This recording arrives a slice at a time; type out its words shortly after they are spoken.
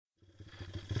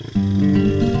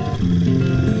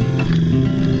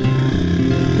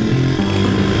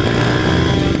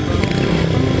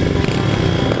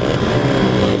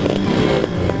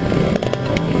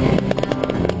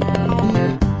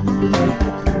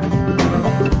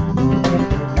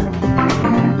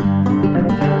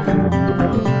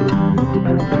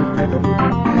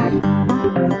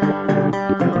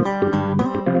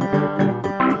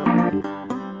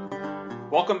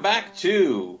Welcome back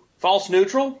to False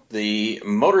Neutral, the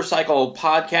motorcycle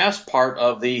podcast, part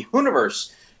of the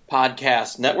Hooniverse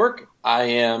podcast network. I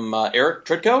am Eric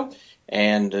Tritko,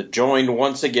 and joined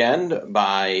once again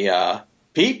by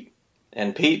Pete.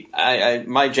 And Pete,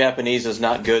 my Japanese is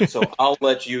not good, so I'll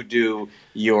let you do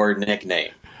your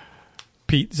nickname.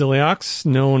 Pete Ziliox,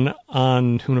 known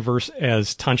on Hooniverse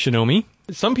as Tanshinomi.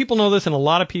 Some people know this, and a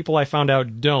lot of people I found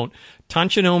out don't.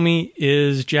 Tanshinomi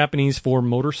is Japanese for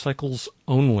motorcycles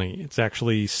only. It's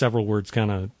actually several words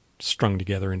kind of strung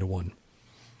together into one.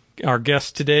 Our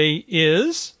guest today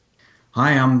is...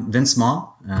 Hi, I'm Vince Ma,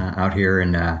 out here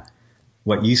in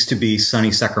what used to be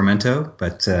sunny Sacramento,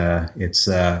 but it's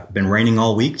been raining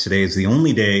all week. Today is the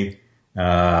only day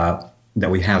that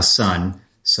we have sun,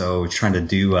 so trying to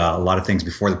do a lot of things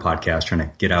before the podcast, trying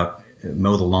to get out,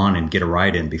 mow the lawn, and get a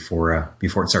ride in before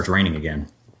it starts raining again.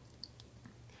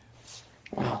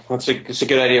 Well, that's a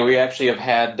good idea. We actually have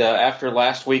had, after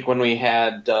last week when we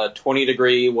had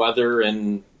 20-degree weather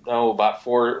and about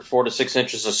 4 to 6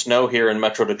 inches of snow here in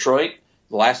Metro Detroit,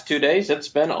 the last 2 days it's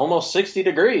been almost 60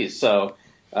 degrees. So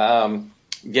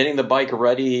getting the bike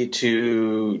ready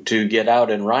to get out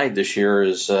and ride this year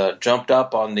is jumped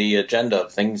up on the agenda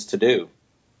of things to do.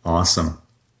 Awesome.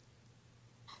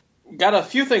 Got a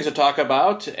few things to talk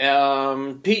about.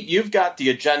 Pete, you've got the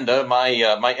agenda.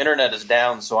 My internet is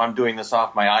down, so I'm doing this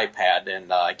off my iPad,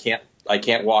 and I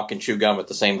can't walk and chew gum at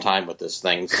the same time with this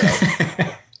thing. So.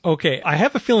 Okay, I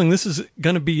have a feeling this is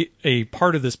going to be a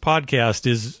part of this podcast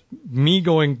is me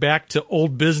going back to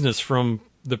old business from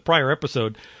the prior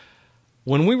episode.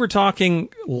 When we were talking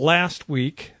last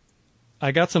week,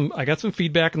 I got some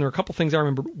feedback, and there were a couple things I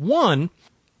remember. One,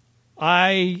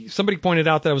 somebody pointed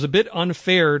out that I was a bit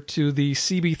unfair to the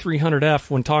CB300F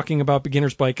when talking about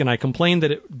beginner's bike, and I complained that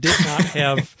it did not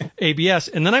have ABS.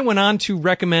 And then I went on to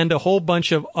recommend a whole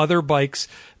bunch of other bikes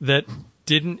that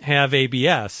didn't have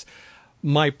ABS.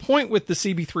 My point with the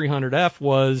CB300F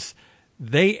was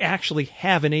they actually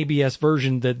have an ABS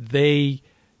version that they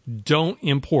don't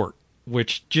import,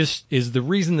 which just is the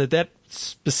reason that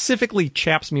specifically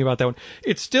chaps me about that one.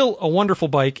 It's still a wonderful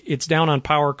bike. It's down on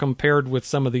power compared with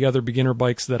some of the other beginner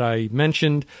bikes that I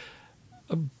mentioned.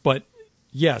 But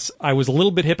yes, I was a little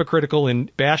bit hypocritical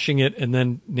in bashing it and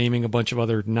then naming a bunch of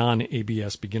other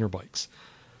non-ABS beginner bikes.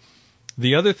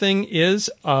 The other thing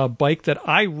is a bike that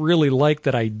I really like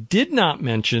that I did not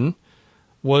mention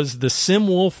was the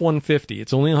SimWolf 150.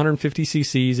 It's only 150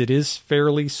 cc's. It is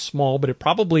fairly small, but it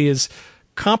probably is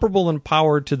comparable in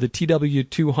power to the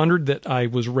TW200 that I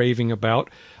was raving about.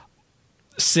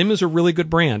 Sim is a really good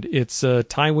brand. It's a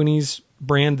Taiwanese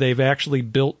brand. They've actually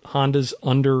built Hondas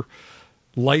under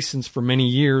license for many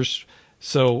years.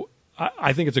 So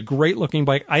I think it's a great looking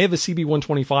bike. I have a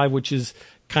CB125, which is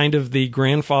kind of the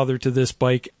grandfather to this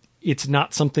bike. It's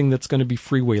not something that's going to be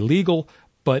freeway legal,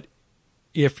 but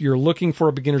if you're looking for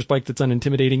a beginner's bike that's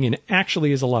unintimidating and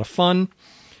actually is a lot of fun,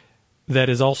 that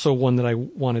is also one that I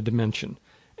wanted to mention.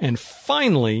 And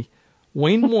finally,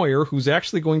 Wayne Moyer, who's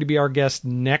actually going to be our guest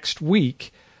next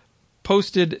week,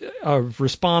 posted a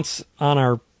response on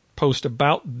our post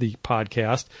about the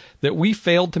podcast that we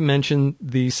failed to mention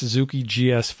the Suzuki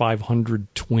GS500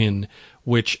 Twin,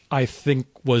 which I think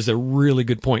was a really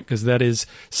good point because that is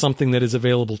something that is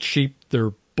available cheap.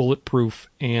 They're bulletproof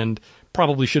and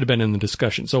probably should have been in the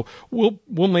discussion. So we'll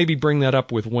maybe bring that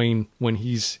up with Wayne when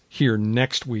he's here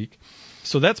next week.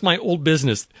 So that's my old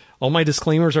business. All my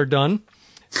disclaimers are done.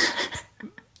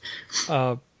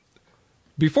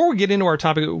 Before we get into our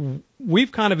topic,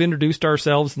 we've kind of introduced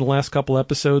ourselves in the last couple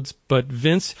episodes, but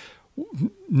Vince,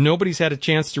 nobody's had a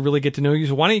chance to really get to know you.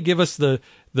 So why don't you give us the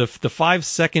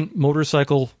 5-second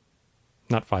motorcycle,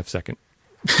 not 5 second.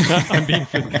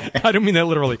 I don't mean that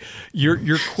literally.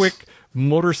 Your quick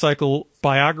motorcycle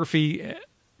biography.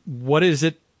 What is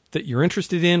it that you're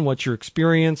interested in? What's your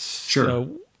experience? Sure.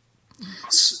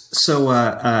 So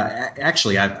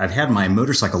actually, I've had my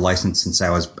motorcycle license since I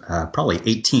was probably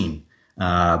 18,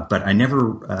 but I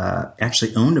never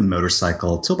actually owned a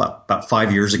motorcycle till about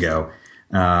 5 years ago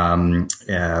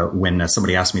when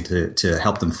somebody asked me to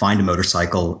help them find a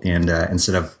motorcycle, and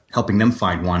instead of helping them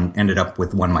find one, ended up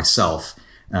with one myself.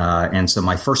 And so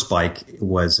my first bike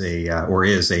was is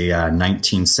a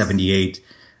 1978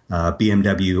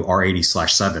 BMW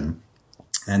R80/7.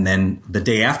 And then the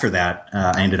day after that,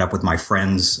 I ended up with my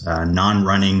friend's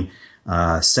non-running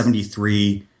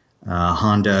 73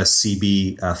 Honda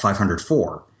CB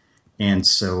 504. And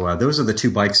so those are the two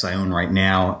bikes I own right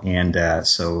now. And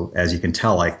so as you can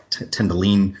tell, I tend to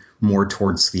lean more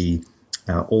towards the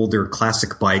older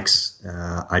classic bikes.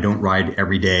 I don't ride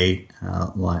every day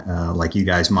like you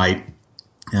guys might.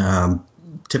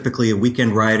 Typically a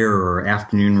weekend rider or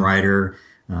afternoon rider.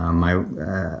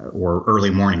 Or early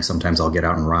morning, sometimes I'll get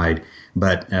out and ride.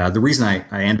 But the reason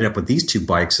I ended up with these two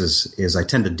bikes is I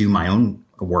tend to do my own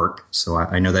work. So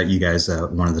I know that you guys,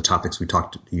 one of the topics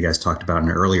you guys talked about in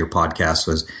an earlier podcast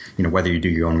was, whether you do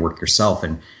your own work yourself.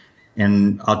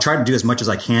 And I'll try to do as much as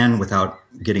I can without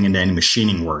getting into any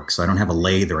machining work. So I don't have a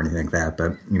lathe or anything like that.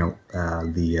 But,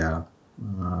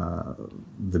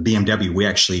 the BMW, we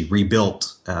actually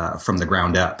rebuilt from the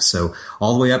ground up. So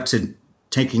all the way up to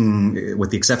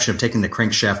with the exception of taking the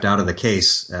crankshaft out of the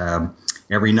case,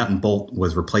 every nut and bolt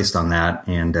was replaced on that,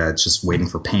 and it's just waiting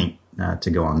for paint to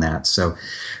go on that. So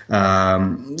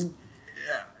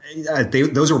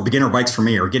those were beginner bikes for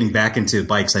me, or getting back into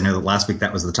bikes. I know that last week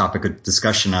that was the topic of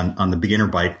discussion on the beginner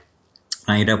bike.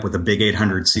 I ended up with a big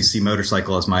 800cc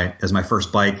motorcycle as my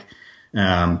first bike.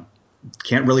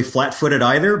 Can't really flat-foot it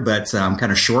either, but I'm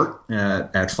kind of short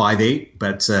at 5'8",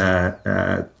 but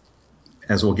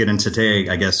as we'll get into today,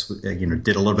 I guess,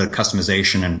 did a little bit of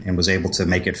customization and was able to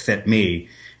make it fit me.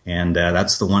 And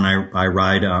that's the one I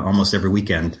ride almost every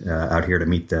weekend out here to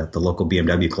meet the local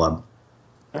BMW club.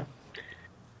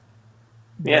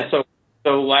 Yeah, so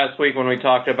last week when we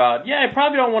talked about, I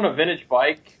probably don't want a vintage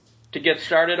bike to get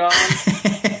started on.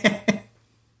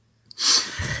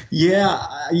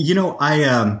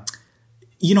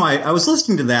 I was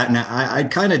listening to that, and I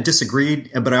kind of disagreed,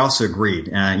 but I also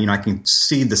agreed. I can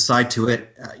see the side to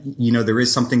it. There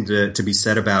is something to be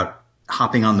said about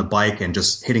hopping on the bike and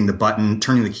just hitting the button,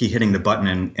 turning the key, hitting the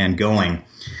button, and going.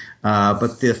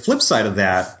 But the flip side of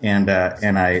that, and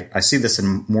I see this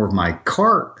in more of my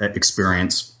car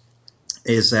experience,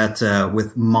 is that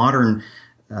with modern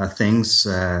things,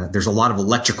 there's a lot of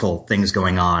electrical things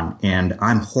going on, and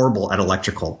I'm horrible at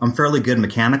electrical. I'm fairly good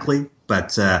mechanically,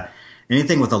 but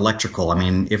anything with electrical, I've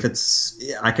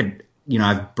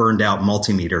burned out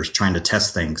multimeters trying to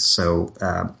test things. So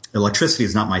electricity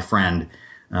is not my friend.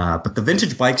 But the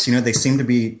vintage bikes, they seem to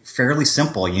be fairly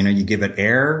simple. You give it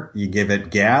air, you give it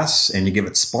gas, and you give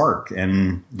it spark,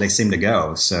 and they seem to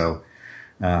go. So,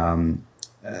 but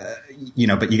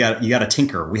you got to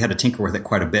tinker. We had to tinker with it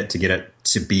quite a bit to get it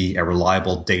to be a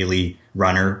reliable daily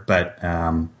runner. But,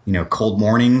 cold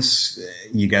mornings,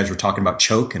 you guys were talking about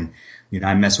choke, and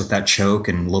I mess with that choke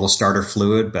and little starter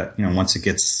fluid, but, once it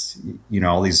gets,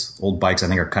 all these old bikes I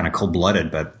think are kind of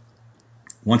cold-blooded, but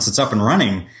once it's up and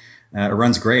running, it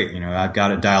runs great. I've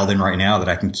got it dialed in right now that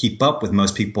I can keep up with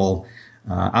most people,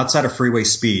 outside of freeway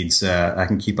speeds. I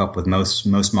can keep up with most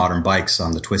modern bikes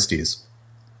on the twisties.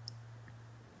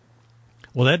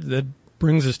 Well, that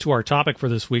brings us to our topic for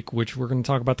this week, which we're going to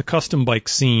talk about the custom bike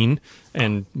scene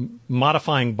and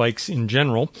modifying bikes in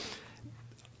general.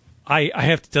 I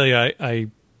have to tell you, I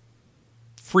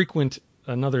frequent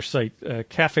another site,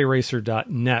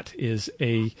 caferacer.net is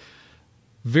a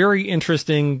very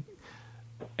interesting,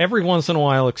 every once in a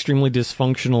while, extremely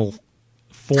dysfunctional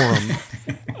forum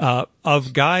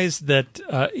of guys that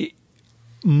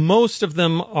most of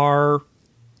them are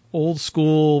old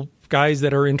school guys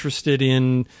that are interested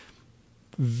in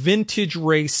vintage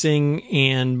racing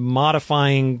and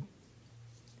modifying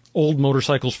old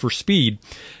motorcycles for speed.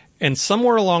 And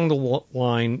somewhere along the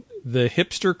line, the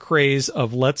hipster craze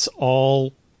of let's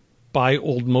all buy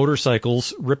old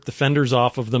motorcycles, rip the fenders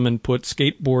off of them, and put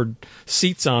skateboard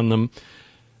seats on them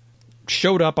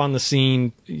showed up on the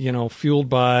scene, fueled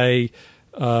by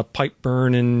Pipe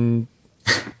Burn and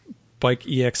Bike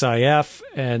EXIF.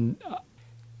 And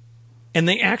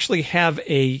they actually have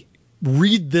a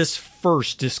read this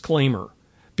first disclaimer,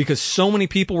 because so many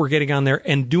people were getting on there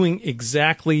and doing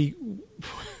exactly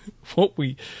what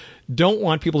we don't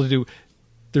want people to do.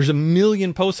 There's a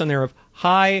million posts on there of,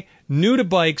 hi, new to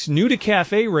bikes, new to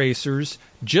cafe racers,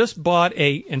 just bought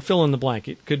and fill in the blank.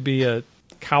 It could be a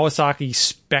Kawasaki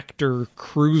Spectre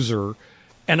Cruiser,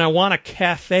 and I want to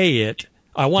cafe it.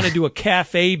 I want to do a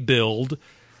cafe build,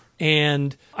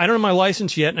 and I don't have my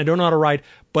license yet, and I don't know how to ride,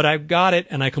 but I've got it,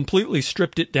 and I completely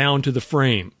stripped it down to the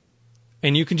frame.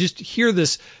 And you can just hear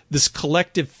this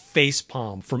collective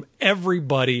facepalm from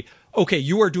everybody. Okay,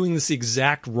 you are doing this the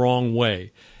exact wrong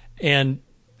way. And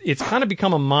it's kind of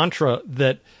become a mantra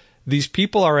that these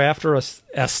people are after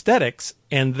aesthetics,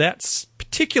 and that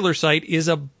particular site is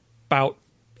about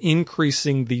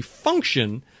increasing the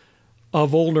function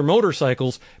of older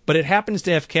motorcycles, but it happens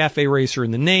to have Cafe Racer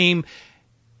in the name.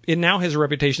 It now has a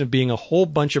reputation of being a whole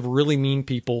bunch of really mean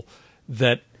people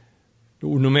that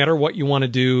no matter what you want to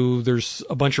do, there's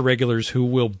a bunch of regulars who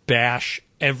will bash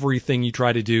everything you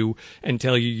try to do and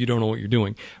tell you you don't know what you're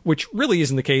doing, which really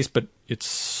isn't the case, but it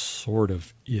sort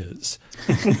of is.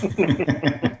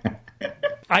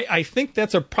 I think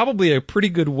that's probably a pretty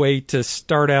good way to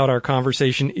start out our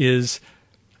conversation is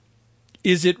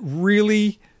it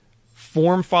really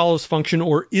form follows function,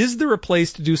 or is there a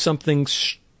place to do something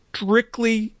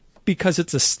strictly because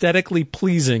it's aesthetically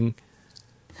pleasing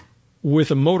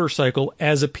with a motorcycle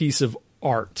as a piece of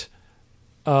art?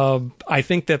 I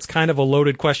think that's kind of a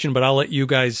loaded question, but I'll let you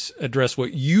guys address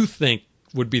what you think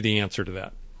would be the answer to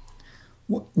that.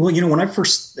 Well, when I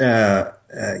first,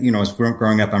 was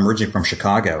growing up, I'm originally from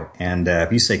Chicago. And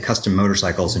if you say custom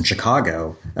motorcycles in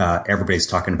Chicago, everybody's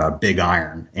talking about Big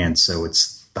Iron. And so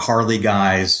it's the Harley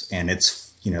guys, and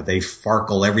it's, they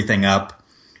farkle everything up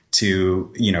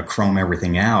to, chrome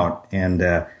everything out. And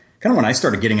kind of when I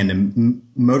started getting into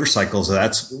motorcycles,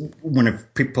 that's when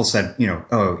people said,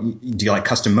 oh, do you like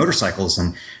custom motorcycles?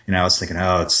 And, I was thinking,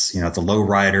 oh, it's, the low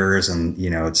riders and,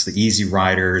 it's the easy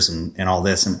riders and all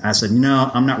this. And I said,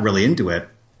 no, I'm not really into it.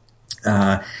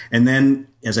 And then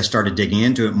as I started digging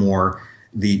into it more,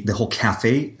 the whole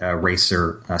cafe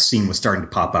racer scene was starting to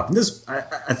pop up. And this,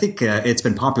 I think it's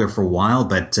been popular for a while,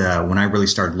 but when I really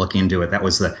started looking into it, that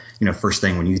was the first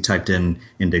thing when you typed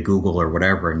into Google or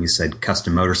whatever and you said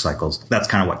custom motorcycles. That's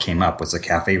kind of what came up was the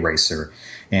cafe racer.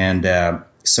 And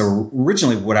so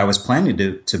originally what I was planning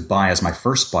to buy as my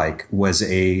first bike was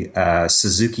a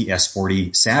Suzuki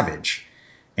S40 Savage.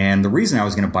 And the reason I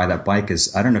was going to buy that bike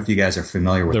is I don't know if you guys are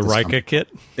familiar with the Rika kit.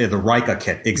 Yeah, the Rika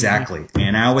kit, exactly. Mm-hmm.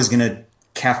 And I was going to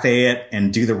cafe it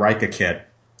and do the Rika kit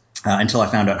until I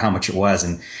found out how much it was,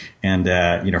 and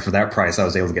for that price I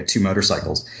was able to get two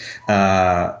motorcycles.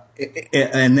 And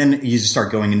then you just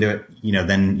start going into it.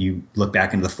 Then you look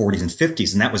back into the 40s and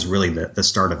 50s, and that was really the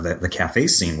start of the cafe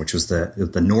scene, which was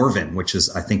the Norvin, which is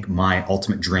I think my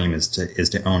ultimate dream is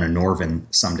to own a Norvin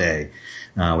someday.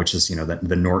 Which is,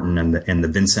 the Norton and the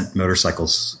Vincent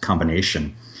motorcycles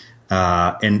combination.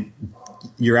 And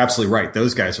you're absolutely right.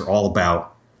 Those guys are all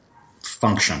about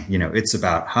function. It's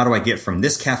about how do I get from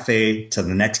this cafe to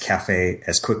the next cafe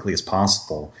as quickly as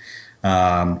possible.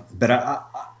 But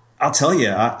I'll tell you,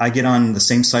 I get on the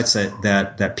same sites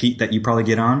that Pete, that you probably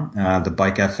get on, the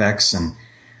Bike FX. And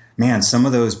man, some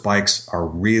of those bikes are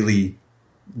really,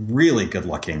 really good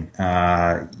looking.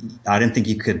 I didn't think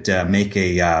you could make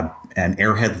an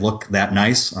Airhead look that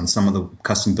nice on some of the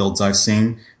custom builds I've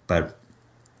seen, but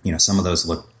some of those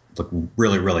look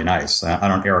really, really nice.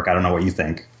 Eric, I don't know what you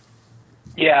think.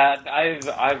 Yeah,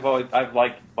 I've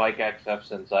liked Bike XF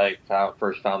since I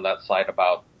first found that site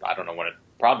about, I don't know when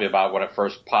probably about when it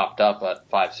first popped up at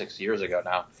 5-6 years ago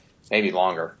now, maybe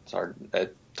longer. It's hard.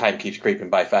 Time keeps creeping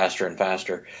by faster and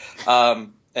faster.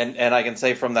 And I can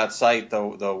say from that site,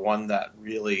 the one that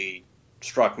really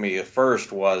struck me at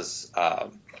first was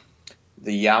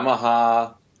the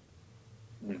Yamaha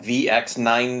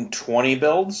VX920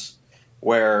 builds,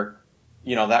 where,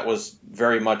 that was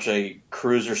very much a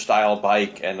cruiser style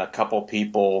bike, and a couple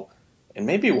people, and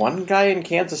maybe one guy in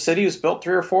Kansas City who's built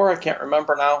 3 or 4. I can't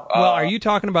remember now. Well, are you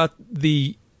talking about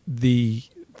the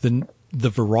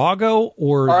Virago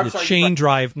or the chain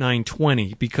drive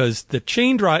 920? Because the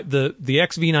chain drive, the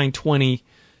XV920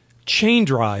 chain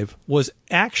drive was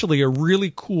actually a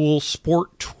really cool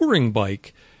sport touring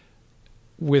bike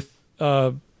with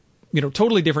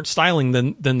totally different styling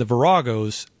than the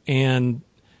Viragos, and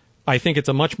I think it's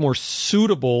a much more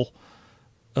suitable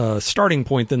starting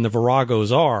point than the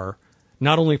Viragos are.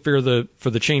 Not only for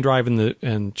the chain drive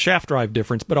and shaft drive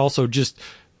difference, but also just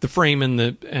the frame and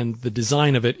the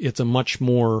design of it. It's a much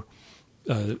more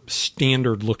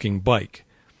standard looking bike.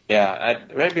 Yeah,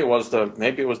 maybe it was the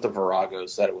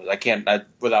Viragos that it was.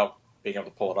 Without being able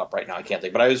to pull it up right now, I can't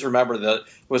think. But I always remember that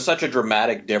it was such a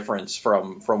dramatic difference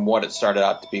from what it started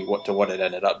out to be to what it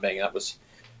ended up being. That was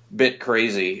a bit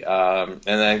crazy. And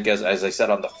then I guess, as I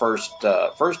said on the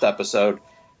first episode,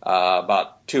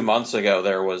 about 2 months ago,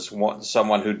 there was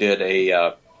someone who did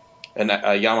a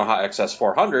Yamaha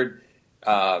XS400.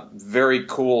 Very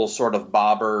cool sort of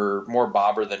bobber, more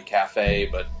bobber than cafe,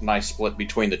 but nice split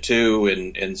between the two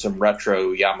in some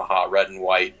retro Yamaha red and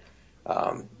white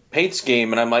paint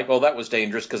scheme. And I'm like, well, that was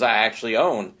dangerous because I actually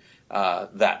own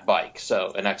that bike,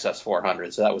 so an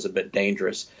XS400, so that was a bit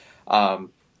dangerous.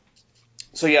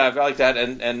 So yeah, I like that.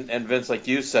 And Vince, like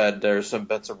you said, there's some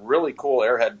really cool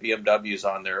Airhead BMWs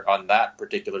on there on that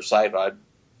particular site.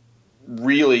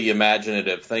 Really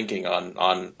imaginative thinking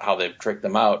on how they've tricked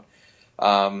them out.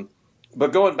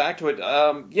 But going back to it,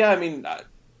 yeah, I mean,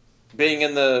 being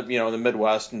in the the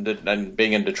Midwest and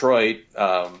being in Detroit,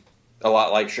 a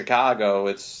lot like Chicago,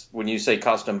 it's when you say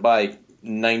custom bike,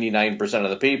 99% of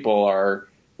the people are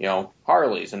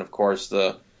Harleys, and of course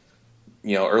the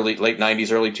late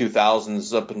 90s, early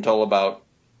 2000s up until about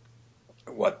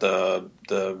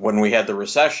when we had the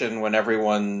recession, when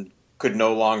everyone could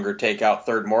no longer take out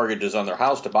third mortgages on their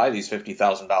house to buy these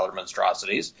 $50,000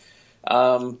 monstrosities.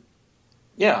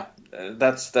 Yeah,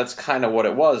 that's kind of what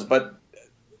it was. But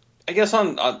I guess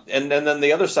and then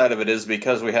the other side of it is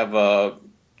because we have a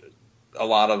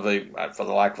lot of for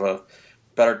the lack of a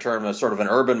better term, a sort of an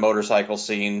urban motorcycle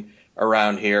scene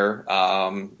around here.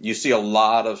 You see a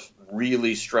lot of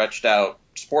really stretched out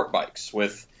sport bikes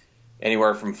with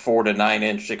anywhere from 4 to 9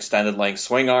 inch extended length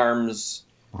swing arms.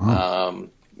 Wow.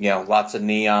 Lots of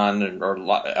neon or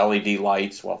LED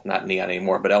lights. Well, not neon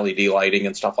anymore, but LED lighting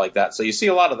and stuff like that. So you see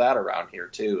a lot of that around here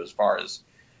too, as far as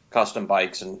custom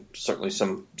bikes, and certainly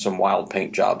some wild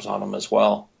paint jobs on them as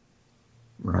well.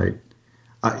 Right.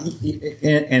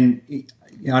 And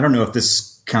I don't know if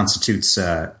this constitutes,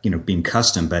 being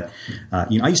custom, but I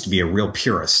used to be a real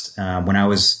purist when I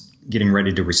was getting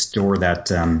ready to restore that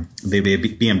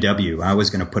the BMW. I was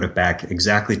going to put it back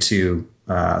exactly to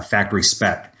factory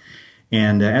spec.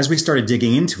 And as we started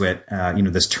digging into it,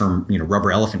 this term,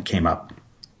 rubber elephant came up.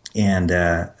 And,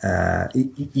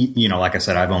 like I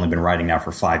said, I've only been riding now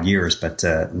for 5 years, but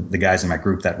the guys in my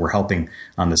group that were helping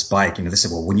on this bike, they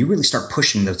said, well, when you really start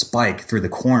pushing this bike through the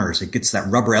corners, it gets that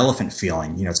rubber elephant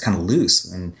feeling. It's kind of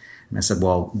loose. And I said,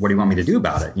 well, what do you want me to do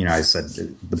about it? I said,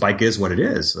 the bike is what it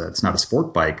is. It's not a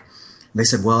sport bike. They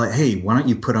said, well, hey, why don't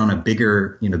you put on a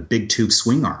bigger, big tube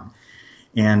swing arm?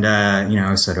 And,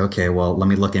 I said, okay, well, let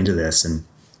me look into this. And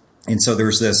so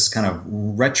there's this kind of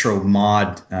retro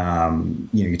mod,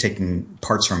 you're taking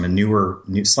parts from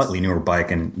a slightly newer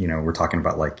bike. And, we're talking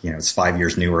about it's 5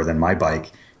 years newer than my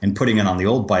bike, and putting it on the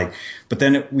old bike. But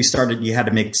then you had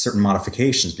to make certain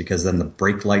modifications because then the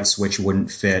brake light switch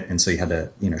wouldn't fit. And so you had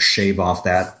to, shave off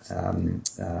that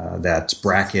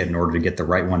bracket in order to get the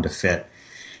right one to fit.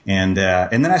 And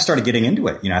then I started getting into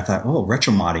it. I thought, oh,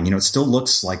 retro modding, it still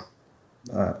looks like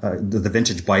the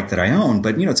vintage bike that I own,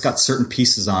 but it's got certain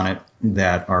pieces on it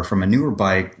that are from a newer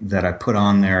bike that I put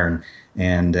on there,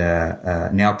 and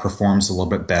now it performs a little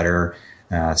bit better.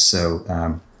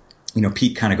 So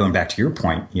Pete, kind of going back to your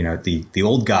point, the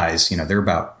old guys, they're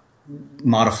about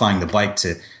modifying the bike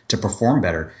to perform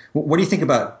better. What do you think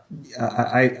about?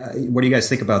 What do you guys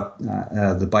think about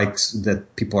the bikes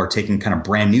that people are taking, kind of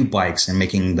brand new bikes and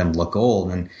making them look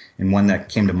old? And one that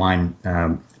came to mind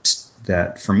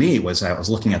that for me was I was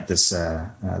looking at this.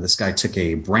 This guy took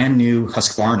a brand new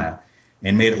Husqvarna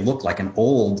and made it look like an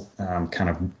old kind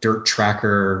of dirt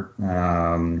tracker,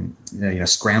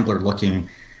 scrambler looking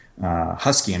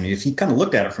Husky. I mean, if you kind of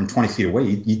looked at it from 20 feet away,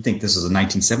 you'd think this is a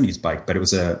 1970s bike, but it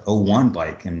was a 01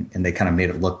 bike, and they kind of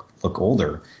made it look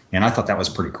older. And I thought that was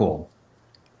pretty cool.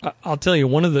 I'll tell you,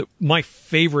 one of my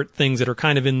favorite things that are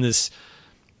kind of in this,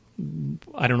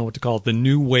 I don't know what to call it, the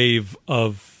new wave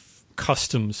of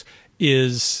customs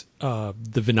is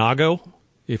the Venago.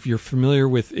 If you're familiar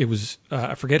with, it was,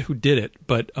 I forget who did it,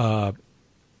 but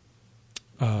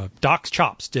Doc's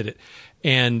Chops did it.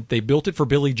 And they built it for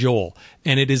Billy Joel.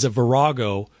 And it is a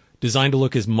Virago designed to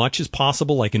look as much as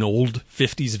possible like an old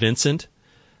 50s Vincent.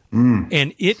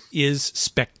 And it is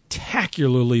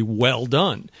spectacularly well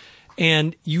done.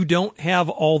 And you don't have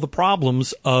all the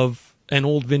problems of an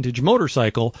old vintage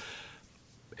motorcycle.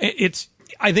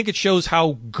 I think it shows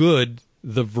how good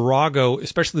the Virago,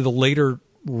 especially the later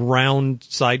round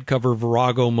side cover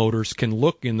Virago motors, can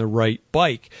look in the right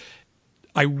bike.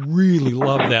 I really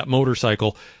love that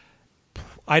motorcycle.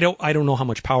 I don't know how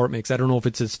much power it makes. I don't know if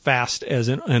it's as fast as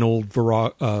an old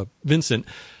Vincent.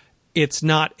 It's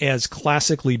not as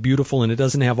classically beautiful, and it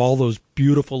doesn't have all those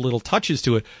beautiful little touches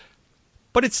to it.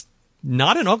 But it's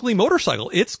not an ugly motorcycle.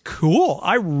 It's cool.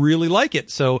 I really like it.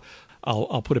 So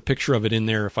I'll put a picture of it in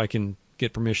there if I can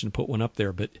get permission to put one up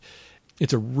there. But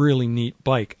it's a really neat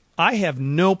bike. I have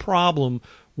no problem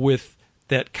with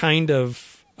that kind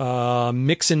of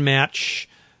mix and match,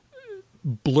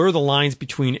 blur the lines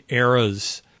between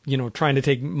eras, trying to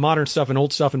take modern stuff and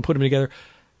old stuff and put them together.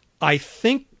 I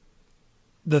think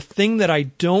the thing that I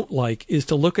don't like is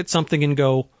to look at something and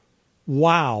go,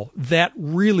 wow, that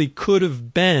really could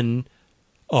have been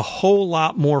a whole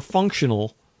lot more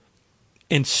functional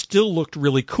and still looked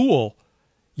really cool.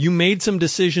 You made some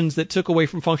decisions that took away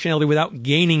from functionality without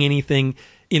gaining anything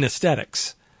in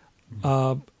aesthetics.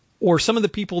 Or some of the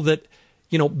people that,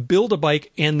 build a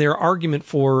bike and their argument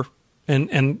for,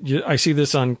 and I see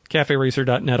this on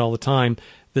caferacer.net all the time,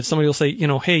 that somebody will say,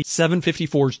 hey,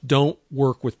 754s don't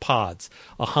work with pods.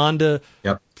 A Honda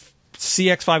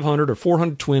CX500 or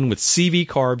 400 twin with CV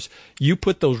carbs, you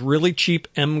put those really cheap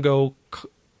MGO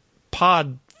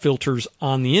pod filters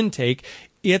on the intake,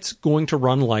 it's going to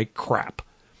run like crap.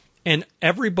 And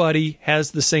everybody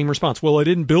has the same response. Well, I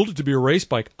didn't build it to be a race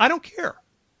bike. I don't care.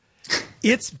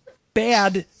 It's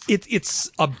bad.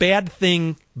 It's a bad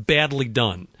thing badly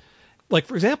done. Like,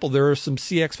 for example, there are some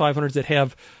CX500s that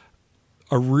have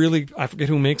a really, I forget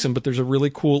who makes them, but there's a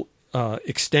really cool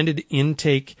extended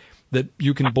intake that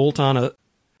you can bolt on a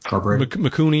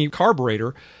Mikuni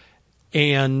carburetor,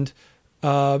 and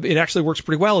it actually works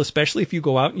pretty well, especially if you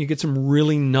go out and you get some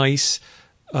really nice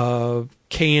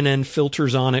K&N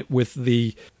filters on it with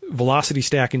the velocity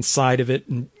stack inside of it.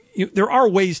 And there are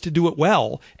ways to do it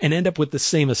well and end up with the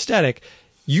same aesthetic.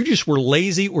 You just were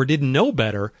lazy or didn't know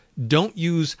better. Don't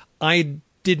use I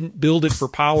didn't build it for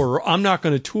power or I'm not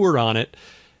going to tour on it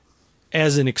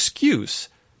as an excuse.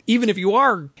 Even if you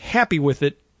are happy with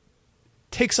it,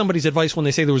 take somebody's advice when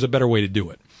they say there was a better way to do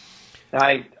it.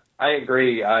 I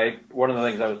agree. One of the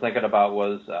things I was thinking about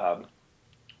was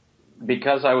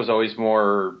because I was always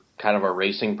more kind of a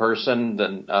racing person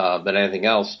than anything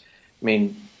else. I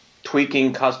mean,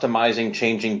 tweaking, customizing,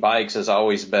 changing bikes has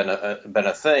always been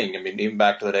a thing. I mean, even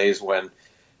back to the days when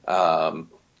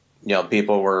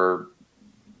people were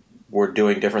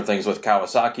doing different things with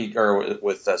Kawasaki or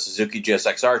with Suzuki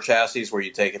GSXR chassis, where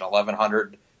you take an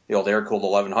 1100, the old air-cooled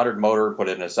 1100 motor, put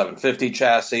it in a 750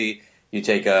 chassis. You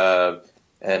take an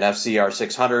FCR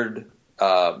 600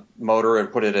 motor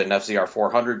and put it in an FCR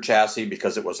 400 chassis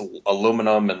because it was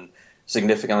aluminum and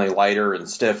significantly lighter and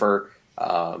stiffer.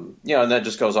 And that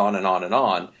just goes on and on and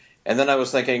on. And then I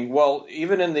was thinking, well,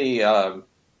 even in the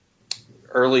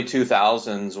early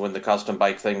 2000s when the custom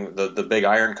bike thing, the big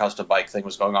iron custom bike thing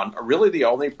was going on, really the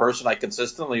only person I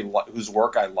consistently whose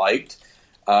work I liked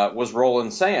was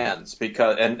Roland Sands,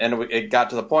 because and it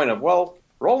got to the point of, well,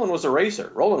 Roland was a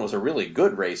racer. Roland was a really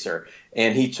good racer,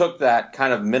 and he took that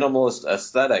kind of minimalist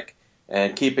aesthetic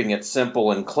and keeping it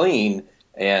simple and clean,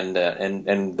 and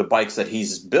the bikes that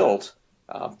he's built,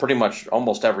 pretty much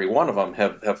almost every one of them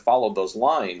have followed those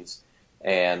lines,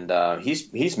 and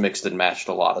he's mixed and matched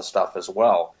a lot of stuff as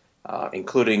well,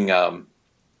 including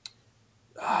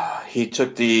he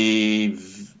took the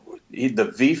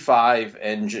V5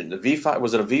 engine. The V5,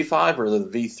 was it a V5 or the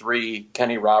V3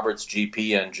 Kenny Roberts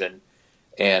GP engine,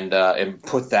 and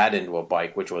put that into a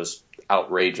bike, which was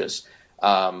outrageous.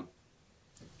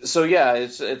 So yeah,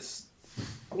 it's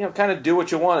kind of do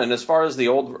what you want. And as far as the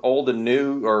old and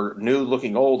new, or new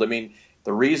looking old, I mean,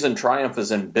 the reason Triumph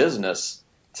is in business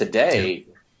today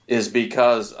is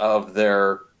because of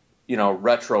their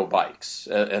retro bikes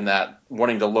and that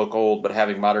wanting to look old but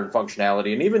having modern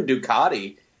functionality. And even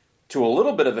Ducati, to a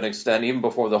little bit of an extent, even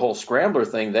before the whole Scrambler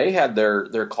thing, they had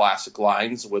their classic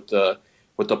lines with the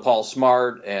Paul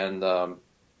Smart and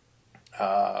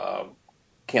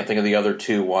can't think of the other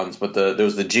two ones, but there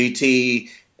was the GT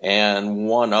and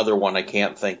one other one I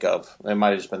can't think of. It might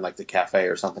have just been like the Cafe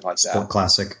or something like that. Sport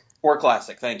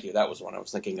Classic. Thank you. That was one I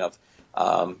was thinking of.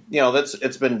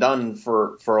 It's been done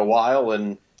for a while,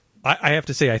 and I have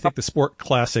to say, I think the Sport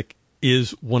Classic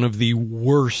is one of the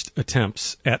worst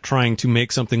attempts at trying to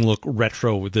make something look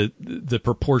retro. The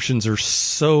proportions are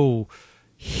so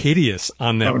hideous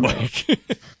on that bike.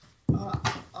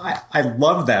 I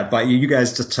love that, but you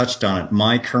guys just touched on it.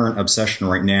 My current obsession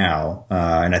right now,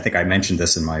 and I think I mentioned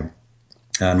this in my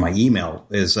email,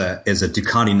 is a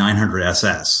Ducati 900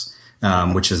 SS,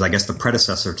 which is, I guess, the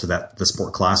predecessor to the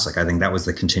Sport Classic. I think that was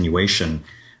the continuation,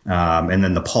 and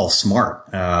then the Paul Smart.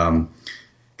 I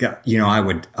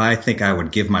think I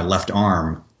would give my left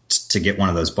arm to get one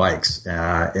of those bikes.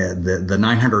 The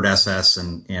 900 SS,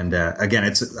 and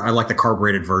again, I like the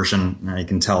carbureted version. You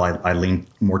can tell I lean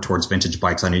more towards vintage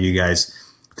bikes. I know you guys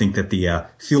think that the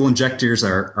fuel injectors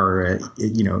are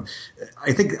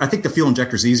I think the fuel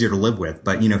injector is easier to live with.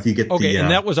 But if you get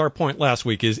and that was our point last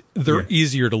week, is they're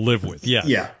easier to live with.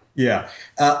 Yeah. Yeah.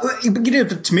 But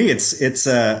to me, it's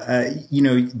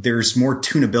there's more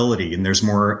tunability and there's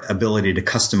more ability to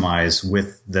customize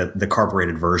with the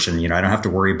carbureted version. I don't have to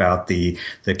worry about the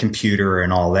computer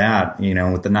and all that.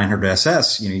 With the 900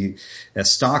 SS, at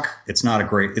stock, it's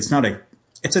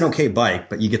an okay bike,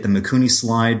 but you get the Mikuni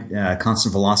slide,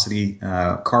 constant velocity,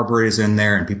 carburetors in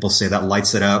there, and people say that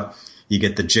lights it up. You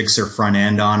get the Gixxer front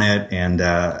end on it. And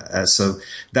so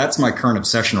that's my current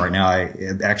obsession right now.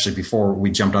 Actually, before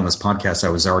we jumped on this podcast, I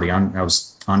was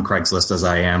on Craigslist, as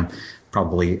I am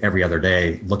probably every other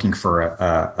day, looking for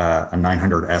a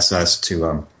 900 SS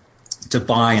to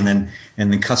buy and then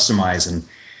customize.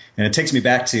 And it takes me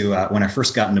back to when I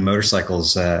first got into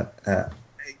motorcycles.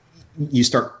 You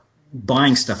start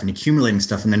buying stuff and accumulating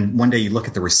stuff, and then one day you look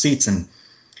at the receipts, and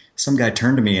some guy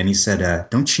turned to me and he said,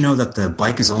 "Don't you know that the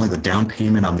bike is only the down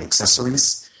payment on the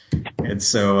accessories?" And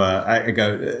so I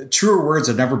go, truer words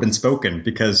have never been spoken,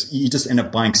 because you just end up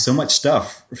buying so much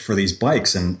stuff for these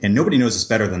bikes, and nobody knows this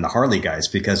better than the Harley guys,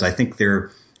 because I think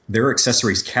their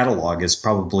accessories catalog is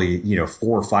probably 4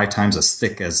 or 5 times as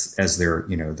thick as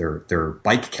their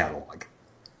bike catalog.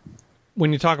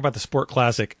 When you talk about the Sport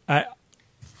Classic, I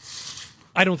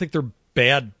don't think they're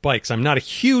bad bikes. I'm not a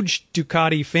huge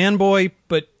Ducati fanboy,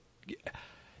 but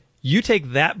you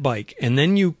take that bike and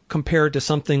then you compare it to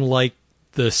something like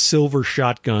the Silver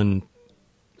Shotgun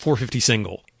 450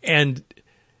 single. And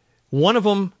one of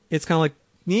them, it's kind of like,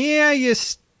 yeah, you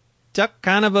stuck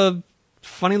kind of a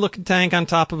funny looking tank on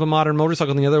top of a modern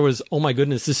motorcycle. And the other was, oh my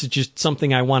goodness, this is just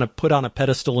something I want to put on a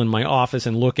pedestal in my office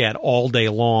and look at all day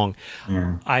long.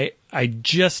 Yeah. I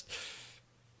just...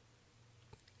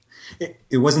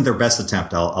 It wasn't their best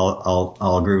attempt.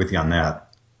 I'll agree with you on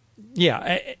that.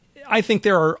 Yeah, I think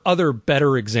there are other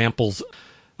better examples.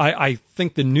 I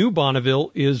think the new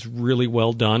Bonneville is really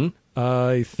well done.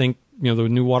 I think the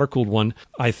new water-cooled one.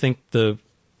 I think the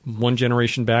one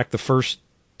generation back, the first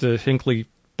Hinckley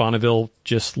Bonneville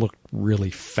just looked really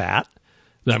fat.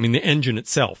 I mean, the engine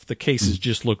itself, the cases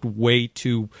just looked way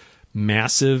too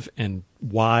massive and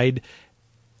wide,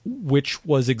 which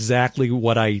was exactly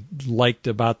what I liked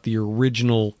about the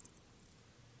original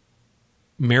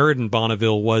Meriden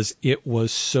Bonneville. Was it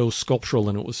was so sculptural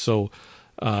and it was so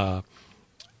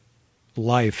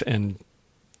lithe and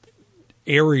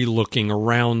airy looking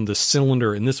around the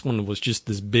cylinder, and this one was just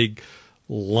this big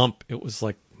lump. It was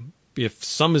like, if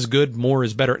some is good, more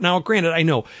is better. Now, granted, I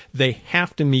know they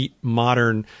have to meet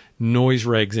modern noise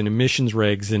regs and emissions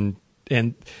regs, and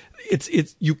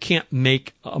it's you can't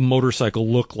make a motorcycle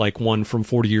look like one from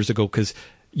 40 years ago because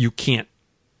you can't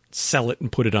sell it and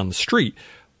put it on the street.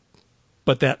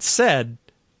 But that said,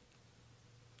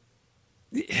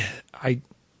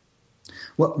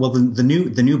 Well, the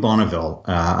new Bonneville.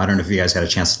 I don't know if you guys had a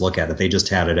chance to look at it. They just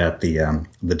had it at the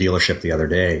dealership the other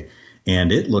day,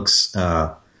 and it looks.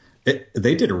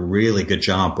 They did a really good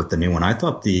job with the new one. I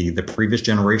thought the previous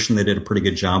generation, they did a pretty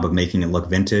good job of making it look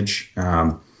vintage.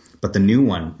 But the new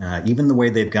one, even the way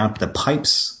they've got the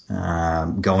pipes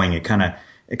going, it kind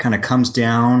of comes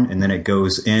down and then it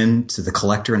goes into the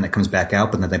collector and it comes back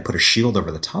out, but then they put a shield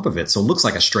over the top of it, so it looks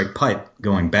like a straight pipe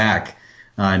going back.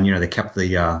 And they kept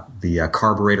the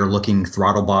carburetor looking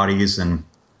throttle bodies, and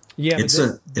it's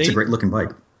a great looking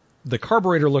bike. The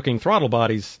carburetor looking throttle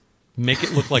bodies make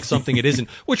it look like something it isn't,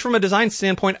 which from a design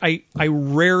standpoint, I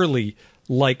rarely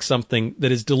like something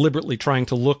that is deliberately trying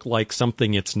to look like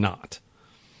something it's not.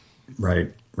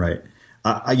 Right.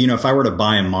 If I were to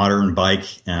buy a modern bike,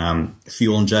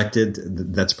 fuel injected,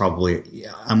 that's probably.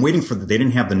 I'm waiting for. They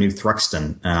didn't have the new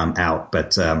Thruxton out,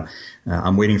 but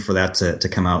I'm waiting for that to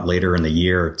come out later in the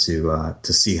year to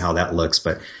see how that looks.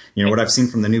 But what I've seen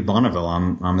from the new Bonneville,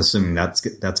 I'm assuming that's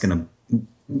going to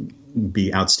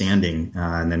be outstanding.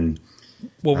 And then,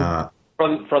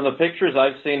 from the pictures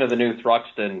I've seen of the new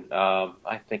Thruxton,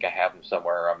 I think I have them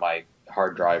somewhere on my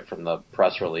hard drive from the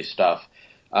press release stuff.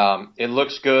 It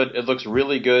looks good. It looks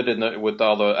really good with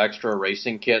all the extra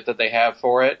racing kit that they have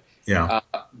for it. Yeah.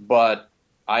 But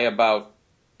I about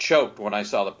choked when I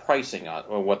saw the pricing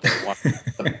on what they want.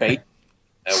 The base.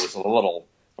 It was a little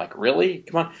like, really?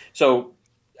 Come on. So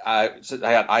I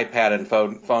got iPad and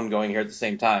phone going here at the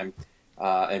same time.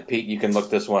 And Pete, you can look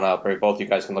this one up, or both you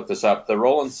guys can look this up. The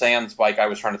Roland Sands bike I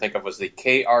was trying to think of was the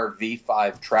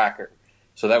KR-V5 Tracker.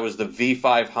 So that was the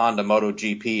V5 Honda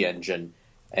MotoGP engine.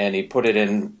 And he put it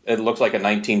in, it looks like a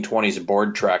 1920s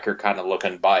board tracker kind of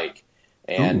looking bike.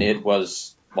 And It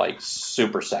was like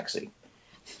super sexy.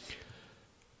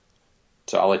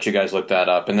 So I'll let you guys look that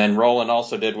up. And then Roland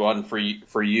also did one for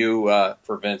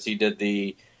Vince. He did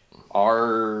the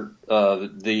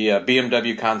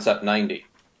BMW Concept 90.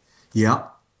 Yeah.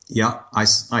 I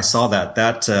saw that.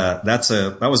 That's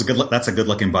a good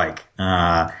looking bike.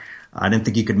 I didn't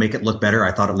think you could make it look better.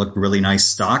 I thought it looked really nice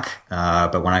stock.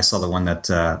 But when I saw the one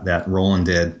that Roland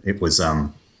did, it was,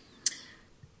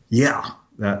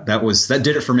 that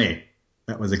did it for me.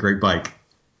 That was a great bike.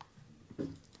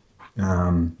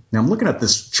 Now I'm looking at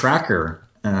this tracker.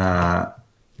 Do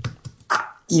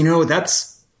you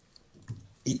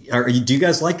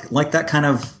guys like that kind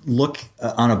of look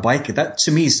on a bike? That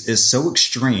to me is so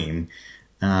extreme.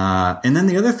 And then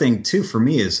the other thing too for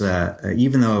me is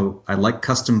even though I like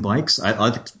custom bikes,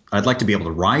 I'd like to be able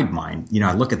to ride mine.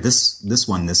 I look at this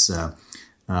one, the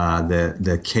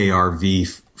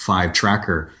KR-V5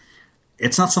 Tracker.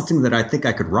 it's not something that I think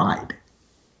I could ride.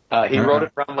 He rode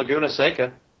it around Laguna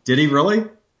Seca. Did he really?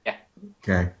 Yeah.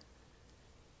 Okay.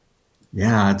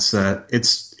 Yeah, it's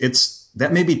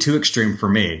that may be too extreme for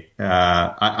me.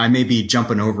 I may be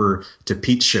jumping over to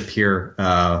Pete's ship here.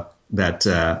 That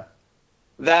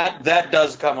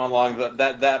does come along.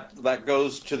 That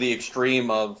goes to the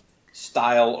extreme of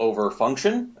style over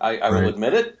function. I will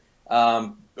admit it.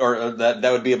 Or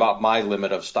that would be about my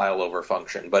limit of style over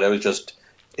function. But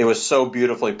it was so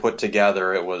beautifully put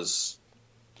together. It was,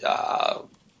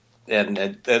 and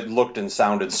it looked and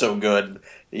sounded so good.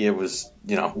 It was,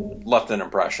 left an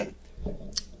impression.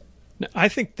 I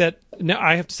think that now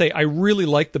I have to say I really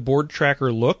like the board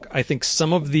tracker look. I think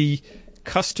some of the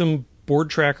custom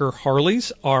board tracker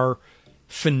Harleys are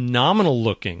phenomenal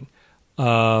looking.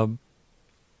 I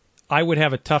would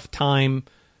have a tough time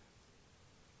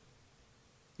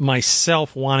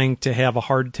myself wanting to have a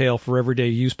hardtail for everyday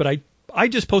use, but I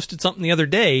just posted something the other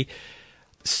day.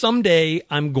 Someday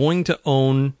I'm going to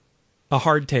own a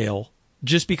hardtail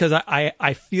just because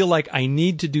I feel like I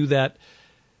need to do that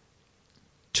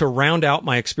to round out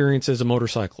my experience as a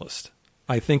motorcyclist.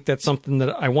 I think that's something that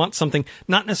I want, something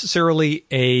not necessarily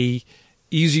a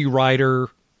Easy Rider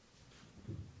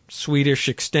Swedish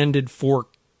extended fork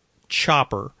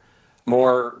chopper.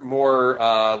 More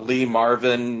Lee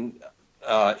Marvin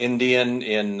Indian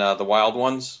in the Wild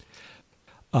Ones.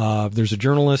 There's a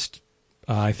journalist.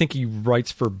 I think he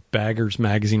writes for Baggers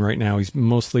magazine right now. He's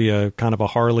mostly a kind of a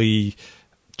Harley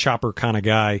chopper kind of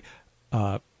guy.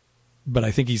 But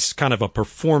I think he's kind of a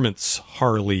performance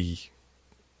Harley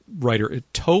writer.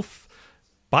 Toph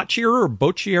Bocciero or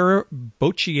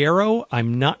Bocciero.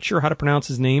 I'm not sure how to pronounce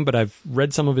his name, but I've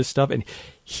read some of his stuff, and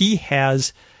he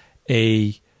has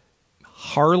a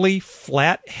Harley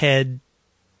flathead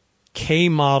K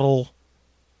model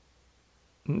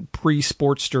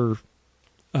pre-Sportster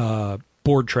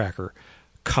board tracker,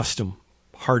 custom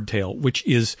hardtail, which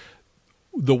is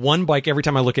the one bike every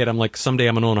time I look at it, I'm like, someday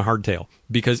I'm going to own a hardtail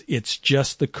because it's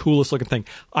just the coolest looking thing.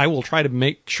 I will try to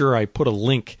make sure I put a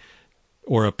link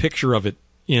or a picture of it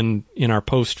in our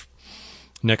post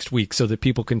next week so that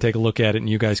people can take a look at it and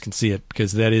you guys can see it,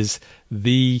 because that is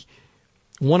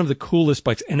one of the coolest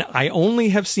bikes. And I only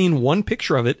have seen one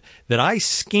picture of it that I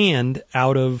scanned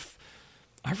out of,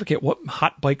 I forget what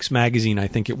Hot Bikes magazine I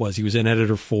think it was. He was an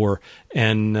editor for,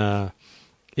 and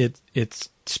it's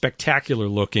spectacular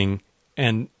looking.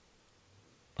 And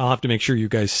I'll have to make sure you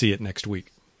guys see it next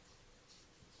week.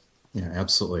 Yeah,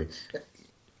 absolutely.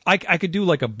 I could do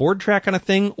like a board track kind of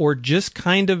thing, or just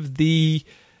kind of the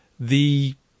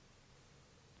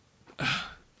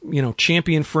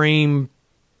champion frame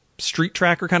street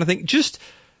tracker kind of thing. Just,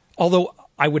 although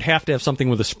I would have to have something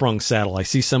with a sprung saddle. I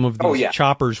see some of these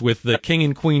choppers with the king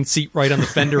and queen seat right on the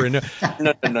fender. And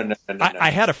No. I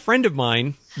had a friend of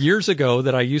mine years ago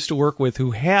that I used to work with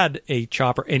who had a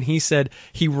chopper, and he said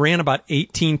he ran about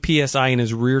 18 PSI in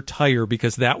his rear tire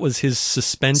because that was his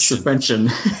suspension.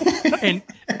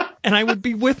 And I would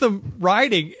be with him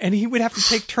riding, and he would have to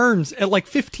take turns at like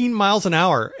 15 miles an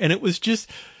hour. And it was just,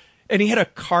 and he had a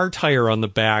car tire on the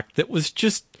back that was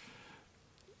just,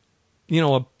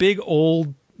 a big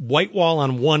old white wall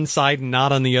on one side and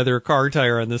not on the other car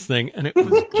tire on this thing. And it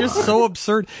was just so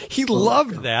absurd. He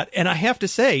loved that. And I have to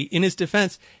say, in his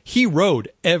defense, he rode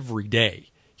every day.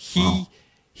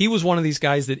 He was one of these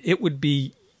guys that it would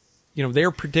be,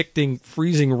 they're predicting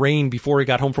freezing rain before he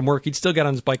got home from work. He'd still get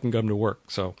on his bike and come to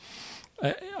work. So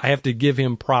I have to give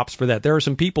him props for that. There are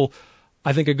some people,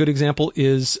 I think a good example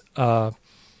is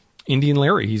Indian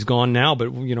Larry. He's gone now, but,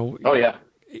 Oh, yeah.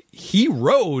 He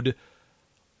rode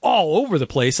all over the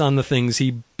place on the things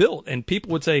he built, and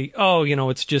people would say, "Oh,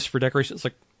 it's just for decoration." It's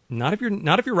like, not if you're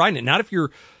riding it. Not if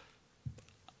you're.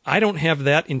 I don't have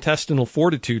that intestinal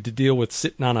fortitude to deal with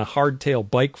sitting on a hardtail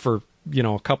bike for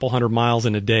a couple 100 miles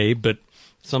in a day, but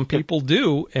some people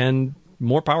do, and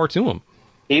more power to them.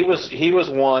 He was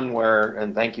one where,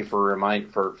 and thank you for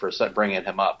bringing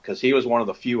him up, because he was one of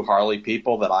the few Harley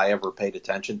people that I ever paid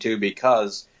attention to,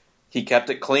 because he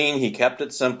kept it clean, he kept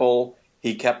it simple,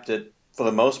 he kept it, for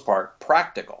the most part,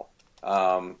 practical.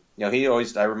 He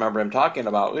always, I remember him talking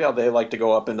about, they like to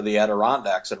go up into the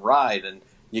Adirondacks and ride, and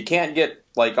you can't get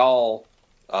like all,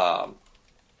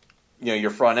 your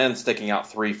front end sticking out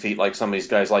 3 feet like some of these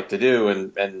guys like to do,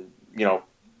 and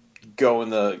go in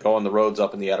the roads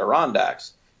up in the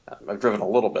Adirondacks. I've driven a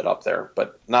little bit up there,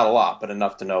 but not a lot, but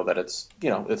enough to know that it's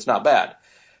not bad.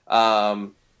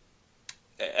 And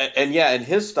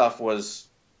his stuff was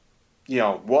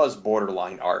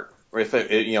borderline art. Or if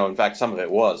in fact, some of it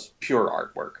was pure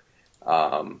artwork.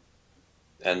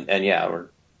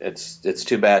 it's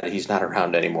too bad he's not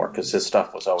around anymore, because his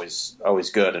stuff was always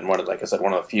good, and like I said,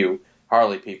 one of the few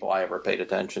Harley people I ever paid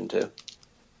attention to.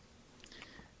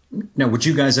 Now, would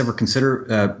you guys ever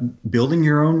consider building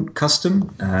your own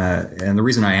custom? And the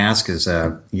reason I ask is,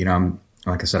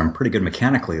 like I said, I'm pretty good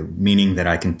mechanically, meaning that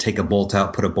I can take a bolt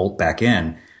out, put a bolt back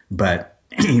in. But,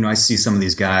 I see some of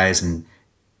these guys and,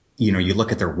 you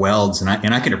look at their welds, and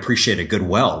I can appreciate a good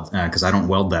weld because I don't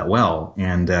weld that well.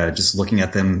 And just looking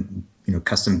at them,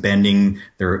 custom bending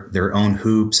their own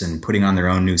hoops and putting on their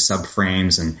own new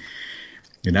subframes, and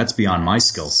that's beyond my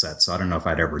skill set. So I don't know if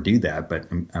I'd ever do that, but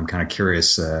I'm kind of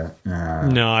curious.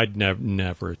 No, I'd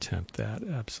never attempt that.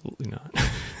 Absolutely not.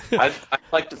 I'd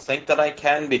like to think that I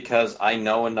can, because I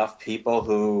know enough people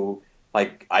who,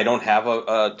 like, I don't have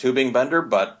a tubing bender,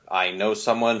 but I know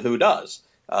someone who does.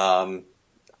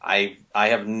 I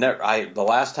have never. The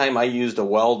last time I used a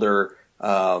welder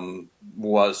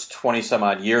was 20 some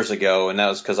odd years ago, and that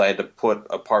was because I had to put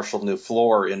a partial new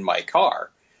floor in my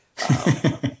car.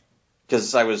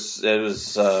 Because I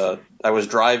was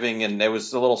driving, and it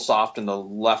was a little soft in the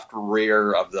left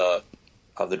rear of the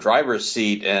driver's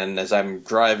seat, and as I'm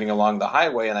driving along the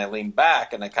highway, and I leaned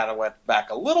back, and I kind of went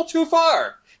back a little too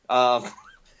far,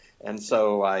 and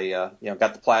so I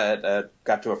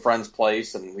got to a friend's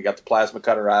place, and we got the plasma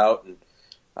cutter out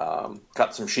and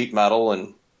cut some sheet metal,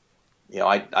 and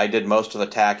I did most of the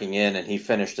tacking in, and he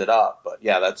finished it up. But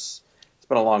yeah, it's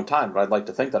been a long time, but I'd like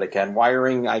to think that I can.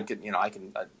 Wiring,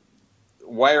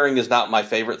 wiring is not my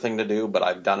favorite thing to do, but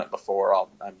I've done it before.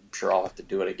 I'm sure I'll have to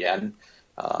do it again.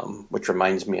 Which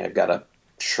reminds me, I've got to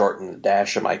shorten the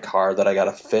dash of my car that I got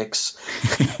to fix.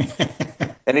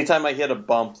 Anytime I hit a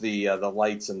bump, the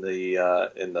lights in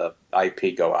the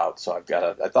IP go out. So I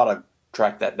thought I'd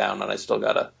track that down, and I still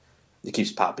it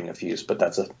keeps popping a fuse, but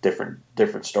that's a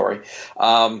different story.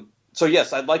 So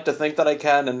yes, I'd like to think that I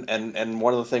can. And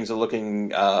one of the things of looking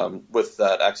with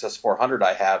that XS400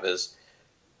 I have is,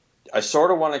 I sort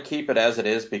of want to keep it as it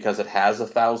is because it has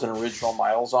 1,000 original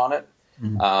miles on it.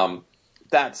 Mm-hmm.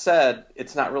 That said,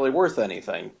 it's not really worth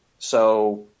anything.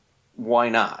 So why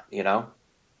not,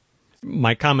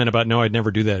 My comment about no, I'd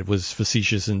never do that was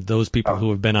facetious, and those people who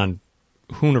have been on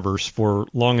Hooniverse for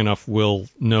long enough will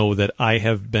know that I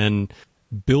have been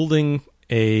building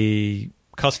a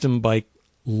custom bike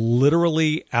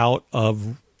literally out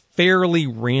of fairly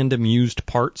random used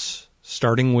parts,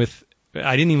 starting with,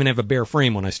 I didn't even have a bare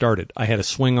frame when I started. I had a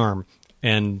swing arm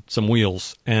and some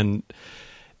wheels, and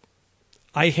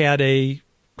I had a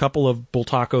couple of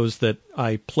Bultacos that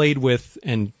I played with,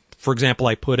 and for example,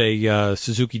 I put a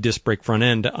Suzuki disc brake front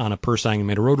end on a Persang and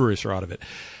made a road racer out of it.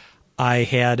 I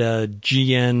had a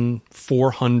GN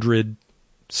 400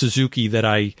 Suzuki that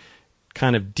I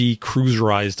kind of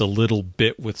de-cruiserized a little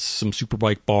bit with some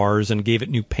Superbike bars and gave it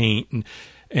new paint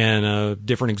and a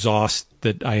different exhaust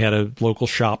that I had a local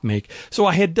shop make. So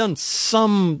I had done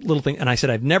some little thing, and I said,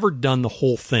 I've never done the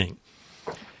whole thing.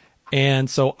 And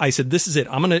so I said, this is it.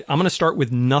 I'm gonna start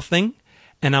with nothing,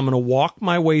 and I'm gonna walk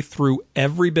my way through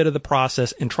every bit of the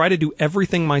process and try to do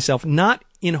everything myself, not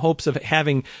in hopes of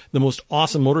having the most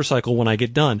awesome motorcycle when I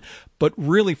get done, but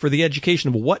really for the education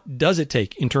of what does it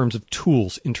take in terms of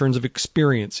tools, in terms of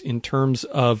experience, in terms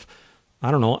of,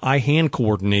 I don't know, eye-hand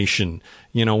coordination,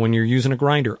 when you're using a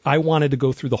grinder. I wanted to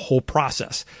go through the whole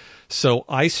process. So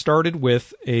I started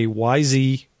with a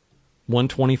YZ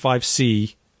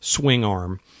 125C swing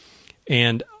arm,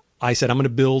 and I said, I'm going to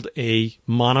build a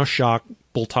monoshock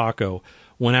Bultaco.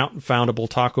 Went out and found a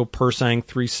Bultaco Persang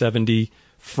 370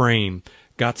 frame.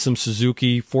 Got some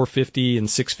Suzuki 450 and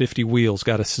 650 wheels.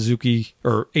 Got a Suzuki,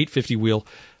 or 850 wheel,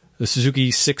 the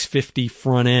Suzuki 650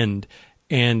 front end,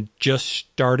 and just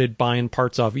started buying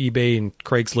parts off eBay and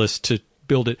Craigslist to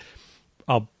build it.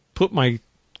 I'll put my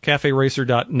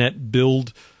caferacer.net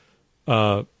build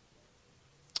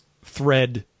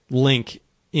thread link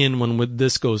in when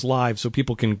this goes live so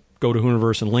people can go to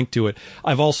Hooniverse and link to it.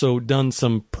 I've also done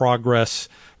some progress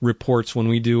reports when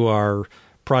we do our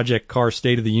Project Car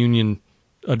State of the Union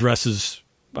addresses.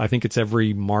 I think it's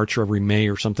every March or every May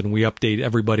or something. We update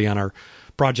everybody on our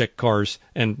project cars,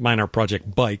 and mine are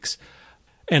project bikes.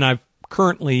 And I'm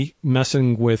currently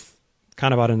messing with,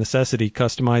 kind of out of necessity,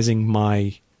 customizing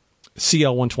my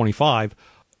CL125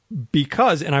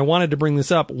 because, and I wanted to bring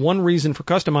this up, one reason for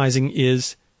customizing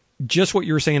is just what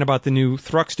you were saying about the new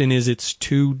Thruxton is it's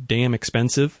too damn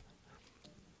expensive.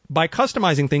 By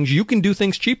customizing things, you can do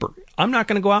things cheaper. I'm not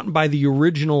going to go out and buy the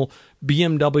original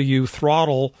BMW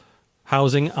throttle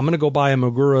housing. I'm going to go buy a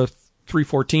Magura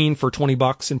 314 for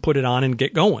 $20 and put it on and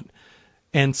get going.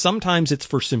 And sometimes it's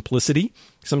for simplicity.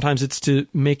 Sometimes it's to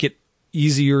make it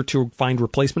easier to find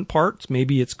replacement parts.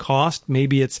 Maybe it's cost.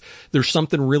 Maybe there's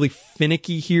something really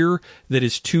finicky here that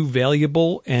is too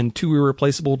valuable and too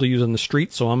irreplaceable to use on the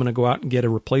street. So I'm going to go out and get a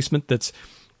replacement that's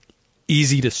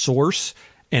easy to source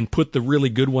and put the really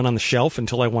good one on the shelf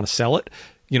until I want to sell it.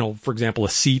 For example, a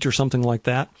seat or something like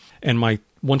that. And my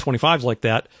 125's like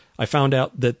that. I found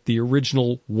out that the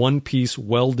original one-piece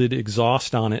welded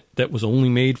exhaust on it that was only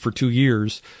made for 2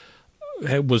 years,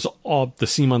 it was all the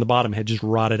seam on the bottom had just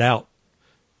rotted out.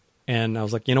 And I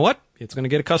was like, you know what? It's going to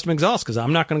get a custom exhaust because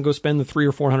I'm not going to go spend the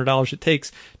 $300 or $400 it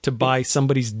takes to buy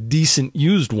somebody's decent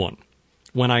used one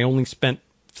when I only spent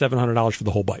 $700 for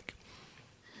the whole bike.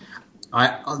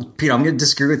 Pete, I'm going to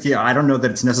disagree with you. I don't know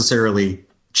that it's necessarily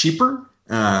cheaper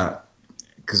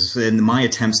because in my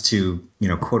attempts to,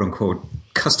 quote unquote,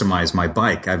 customize my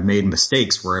bike, I've made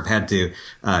mistakes where I've had to,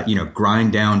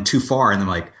 grind down too far, and I'm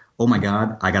like, oh my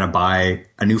God, I got to buy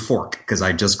a new fork because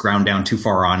I just ground down too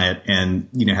far on it, and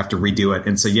have to redo it,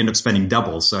 and so you end up spending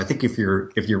double. So I think if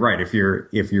you're right, if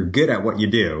you're good at what you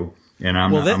do. And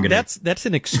that's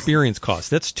an experience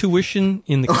cost. That's tuition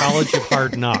in the College of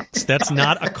Hard Knocks. That's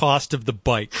not a cost of the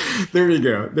bike. There you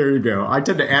go. I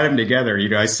tend to add them together.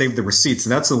 I save the receipts.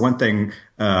 And that's the one thing,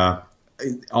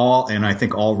 and I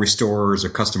think all restorers or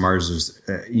customizers,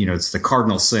 it's the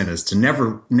cardinal sin is to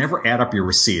never add up your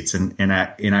receipts. And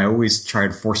I always try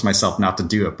to force myself not to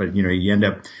do it. But, you end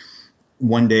up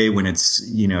one day when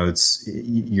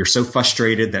you're so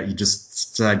frustrated that you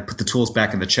just decide put the tools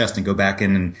back in the chest and go back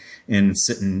in and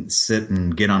sit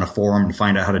and get on a forum and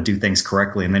find out how to do things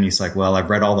correctly. And then he's like, well, I've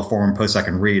read all the forum posts I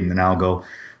can read. And then I'll go,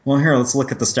 well, here, let's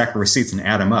look at the stack of receipts and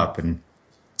add them up. And,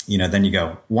 then you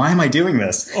go, why am I doing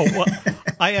this?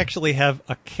 I actually have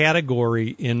a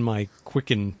category in my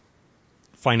Quicken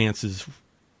finances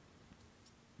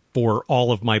for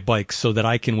all of my bikes so that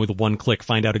I can, with one click,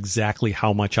 find out exactly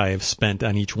how much I have spent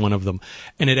on each one of them.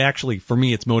 And it actually, for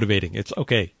me, it's motivating. It's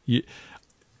okay.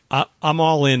 I'm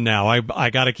all in now. I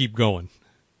got to keep going.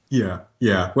 Yeah.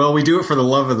 Well, we do it for the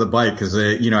love of the bike because,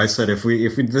 I said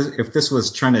if this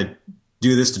was trying to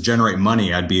do this to generate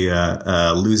money, I'd be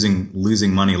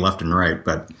losing money left and right.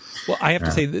 But I have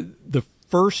to say the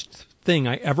first thing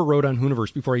I ever wrote on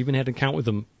Hooniverse before I even had an account with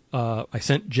them, I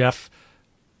sent Jeff.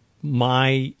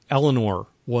 My Eleanor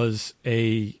was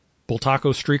a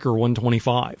Bultaco Streaker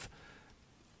 125.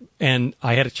 And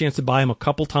I had a chance to buy them a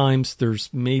couple times. There's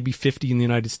maybe 50 in the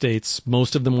United States.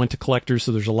 Most of them went to collectors,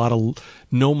 so there's a lot of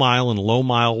no mile and low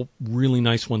mile, really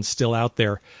nice ones still out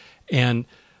there. And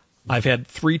I've had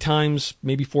 3 times,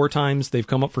 maybe 4 times, they've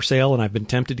come up for sale, and I've been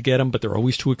tempted to get them, but they're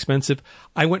always too expensive.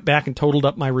 I went back and totaled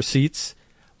up my receipts.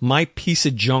 My piece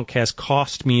of junk has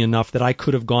cost me enough that I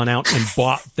could have gone out and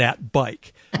bought that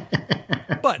bike.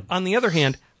 But on the other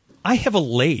hand, I have a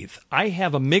lathe. I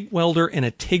have a MIG welder and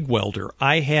a TIG welder.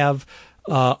 I have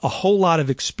a whole lot of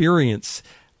experience,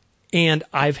 and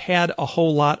I've had a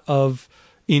whole lot of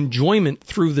enjoyment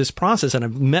through this process, and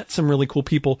I've met some really cool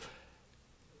people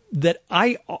that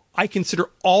I consider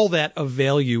all that of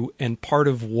value and part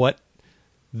of what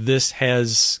this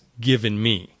has given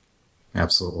me.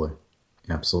 Absolutely.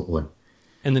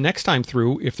 And the next time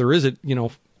through, if there is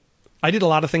I did a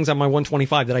lot of things on my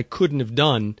 125 that I couldn't have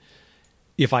done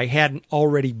if I hadn't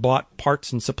already bought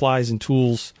parts and supplies and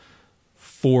tools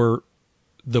for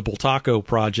the Bultaco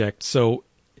project. So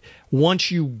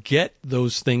once you get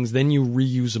those things, then you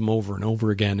reuse them over and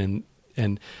over again,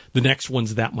 and the next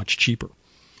one's that much cheaper.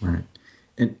 Right.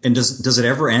 And does it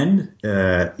ever end?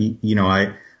 I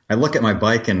look at my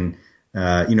bike and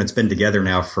it's been together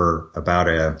now for about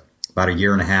a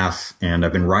year and a half, and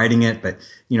I've been riding it, but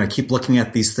I keep looking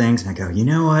at these things and I go, you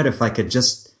know what, if I could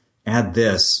just add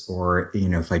this, or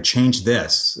if I change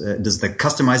this, does the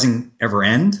customizing ever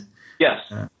end? Yes.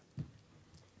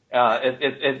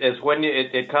 It's when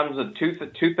it comes with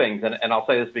two things, and I'll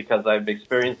say this because I'm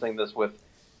experiencing this with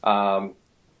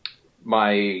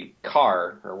my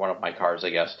car, or one of my cars, I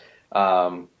guess.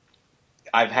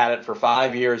 I've had it for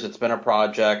 5 years. It's been a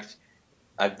project.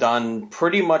 I've done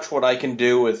pretty much what I can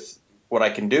do with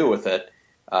it,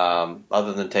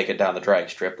 other than take it down the drag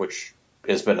strip, which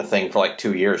has been a thing for like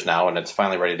 2 years now, and it's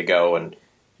finally ready to go. And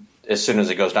as soon as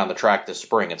it goes down the track this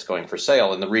spring, it's going for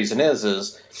sale. And the reason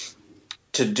is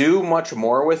to do much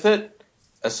more with it,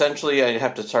 essentially I'd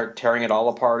have to start tearing it all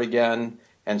apart again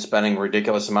and spending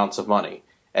ridiculous amounts of money.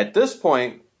 At this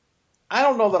point, I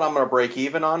don't know that I'm going to break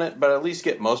even on it, but at least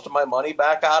get most of my money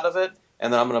back out of it,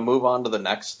 and then I'm going to move on to the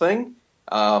next thing,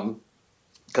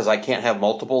 because I can't have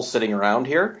multiple sitting around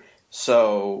here.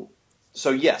 So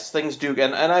yes, things do,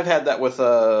 and I've had that with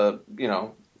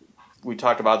we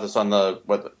talked about this on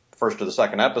the first or the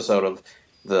second episode of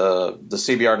the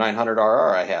CBR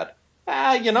 900RR I had.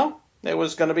 it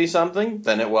was going to be something.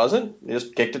 Then it wasn't. You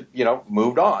just kicked it,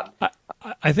 moved on.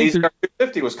 I think DZR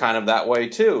 250 was kind of that way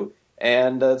too.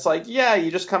 And it's like, yeah, you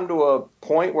just come to a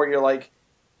point where you're like,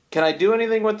 can I do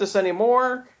anything with this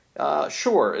anymore?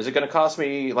 Sure. Is it going to cost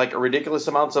me like a ridiculous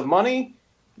amounts of money?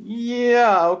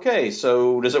 Yeah. Okay.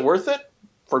 So is it worth it?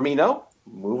 For me, no.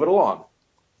 Move it along.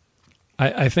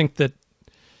 I think that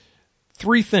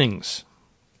three things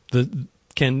that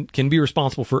can be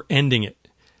responsible for ending it.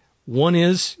 One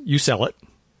is you sell it.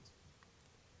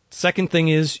 Second thing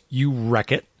is you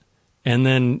wreck it. And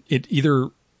then it either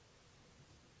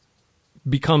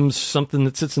becomes something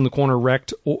that sits in the corner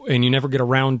wrecked and you never get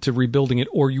around to rebuilding it,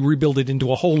 or you rebuild it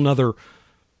into a whole nother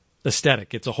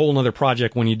aesthetic. It's a whole nother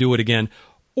project when you do it again.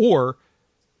 Or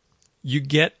you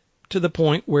get to the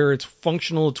point where it's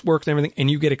functional, it's worked and everything, and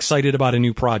you get excited about a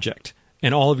new project.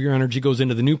 And all of your energy goes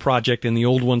into the new project and the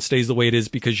old one stays the way it is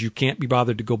because you can't be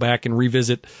bothered to go back and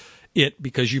revisit it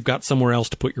because you've got somewhere else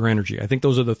to put your energy. I think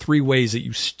those are the three ways that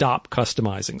you stop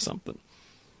customizing something.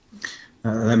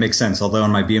 That makes sense. Although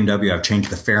on my BMW, I've changed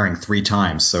the fairing 3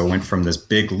 times. So I went from this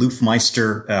big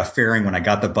Lufmeister fairing when I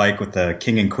got the bike with the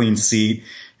king and queen seat,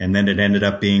 and then it ended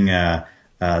up being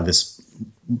this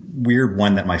weird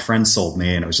one that my friend sold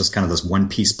me, and it was just kind of this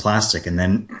one-piece plastic. And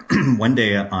then one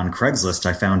day on Craigslist,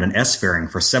 I found an S fairing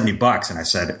for $70, and I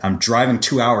said, I'm driving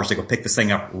 2 hours to go pick this thing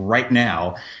up right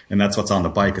now, and that's what's on the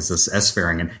bike is this S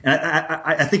fairing. And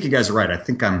I think you guys are right. I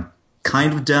think I'm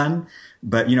kind of done,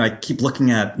 but I keep looking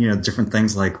at different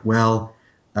things like, well,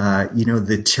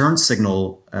 the turn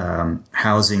signal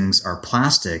housings are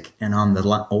plastic, and on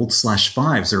the old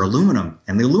 /5s they're aluminum,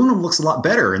 and the aluminum looks a lot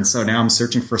better. And so now I'm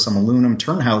searching for some aluminum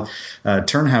turn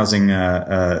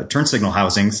signal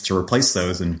housings to replace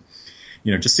those. And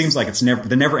it just seems like it's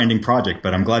the never ending project.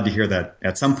 But I'm glad to hear that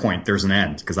at some point there's an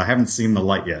end, because I haven't seen the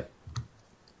light yet.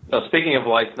 So speaking of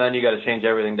lights, then you got to change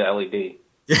everything to LED.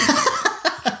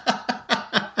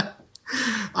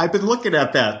 I've been looking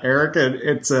at that, Eric.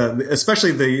 It's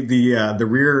especially the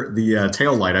rear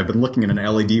tail light. I've been looking at an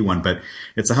LED one, but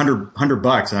it's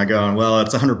 $100, and I go, well,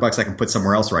 it's $100 I can put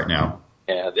somewhere else right now.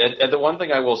 Yeah, and the one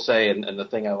thing I will say, and the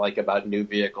thing I like about new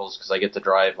vehicles, because I get to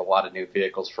drive a lot of new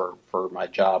vehicles for my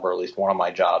job, or at least one of my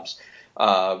jobs,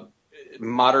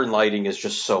 modern lighting is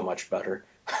just so much better,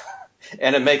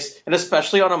 and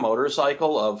especially on a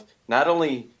motorcycle, of not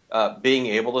only being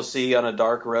able to see on a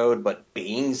dark road, but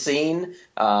being seen,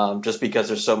 just because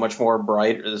there's so much more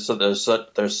bright. So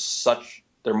there's such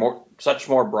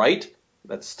more bright.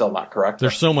 That's still not correct.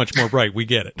 There's so much more bright. We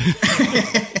get it.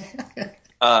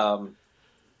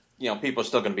 People are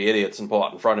still going to be idiots and pull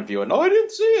out in front of you and, I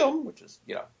didn't see them, which is,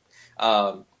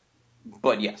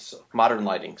 but yes, modern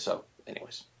lighting. So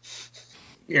anyways.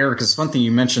 Eric, it's one thing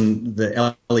you mentioned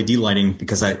the LED lighting,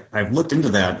 because I've looked into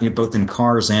that both in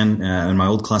cars and in my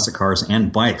old classic cars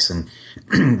and bikes, and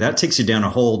that takes you down a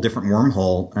whole different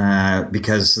wormhole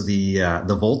because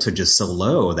the voltage is so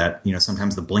low that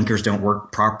sometimes the blinkers don't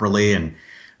work properly, and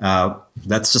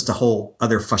that's just a whole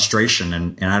other frustration.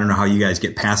 And I don't know how you guys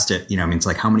get past it. It's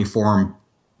like, how many forum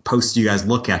posts do you guys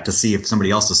look at to see if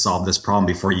somebody else has solved this problem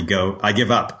before you go, I give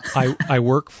up? I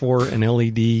work for an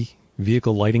LED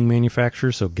vehicle lighting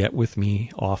manufacturer, so get with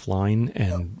me offline,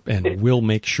 and we'll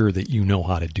make sure that you know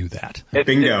how to do that.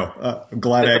 Bingo. I'm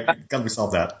glad we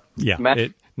solved that. Yeah,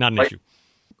 not an issue.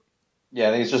 Yeah,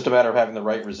 I think it's just a matter of having the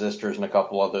right resistors and a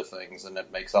couple other things, and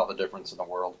it makes all the difference in the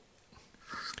world.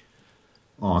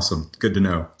 Awesome. Good to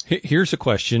know. Here's a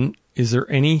question. Is there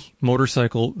any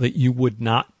motorcycle that you would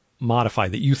not modify,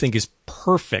 that you think is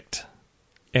perfect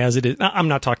as it is? I'm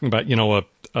not talking about,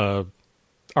 a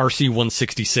RC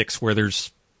 166 where there's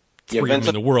 3 of them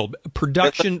in the world.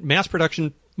 Mass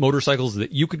production motorcycles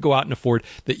that you could go out and afford,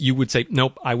 that you would say,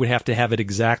 nope, I would have to have it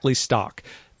exactly stock.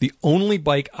 The only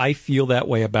bike I feel that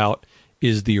way about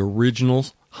is the original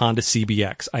Honda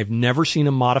CBX. I've never seen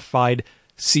a modified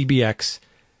CBX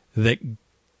that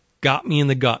got me in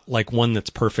the gut like one that's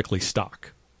perfectly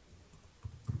stock.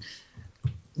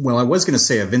 Well, I was going to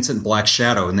say a Vincent Black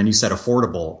Shadow, and then you said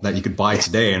affordable, that you could buy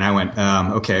today, and I went,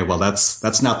 okay, well,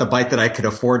 that's not the bike that I could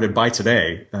afford to buy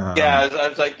today. I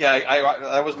was like,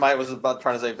 I was about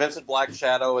trying to say Vincent Black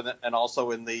Shadow, and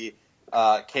also in the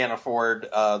can't afford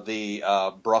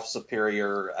the Bruff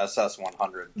Superior SS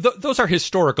 100. Those are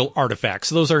historical artifacts.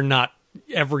 Those are not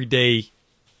everyday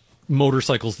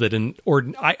motorcycles that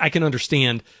I can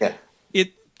understand. Yeah.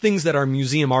 Things that are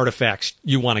museum artifacts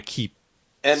you want to keep.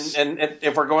 And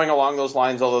if we're going along those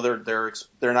lines, although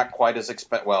they're not quite as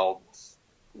expensive, well,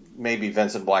 maybe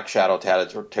Vincent Black Shadow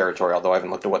territory, although I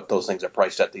haven't looked at what those things are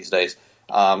priced at these days.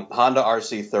 Honda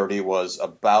RC30 was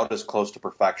about as close to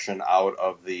perfection out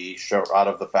of the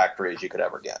factory as you could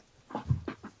ever get.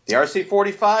 The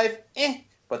RC45,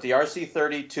 but the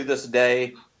RC30 to this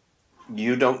day,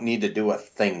 you don't need to do a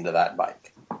thing to that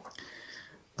bike.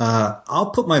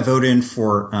 I'll put my vote in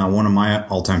for one of my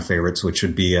all-time favorites, which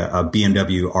would be a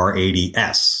BMW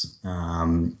R80S,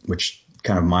 which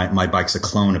kind of my bike's a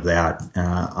clone of that.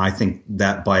 I think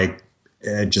that bike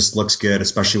just looks good,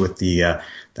 especially with the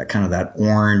that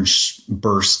orange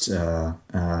burst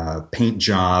paint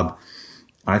job.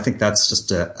 I think that's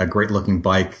just a great-looking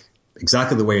bike,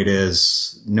 exactly the way it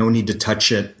is. No need to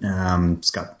touch it.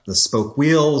 It's got the spoke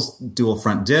wheels, dual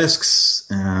front discs.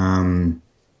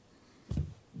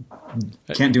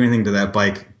 Can't do anything to that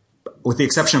bike, with the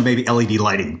exception of maybe LED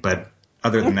lighting. But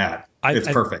other than that, it's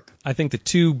perfect. I think the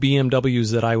two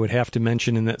BMWs that I would have to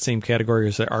mention in that same category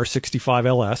is the R65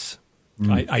 LS.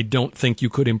 I don't think you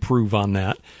could improve on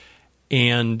that.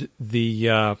 And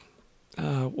the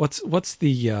what's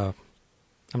the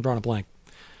I'm drawing a blank.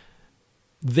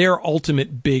 Their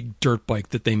ultimate big dirt bike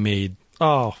that they made.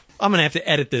 Oh, I'm gonna have to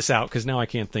edit this out because now I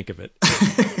can't think of it.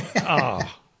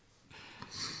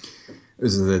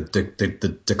 Is it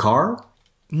the Dakar?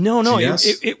 No,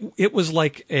 it was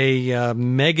like a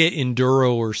mega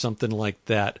enduro or something like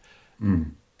that.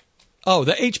 Oh,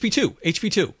 the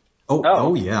HP2.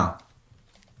 Oh yeah.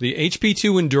 The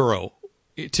HP2 Enduro,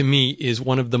 to me, is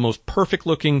one of the most perfect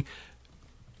looking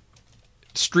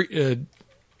street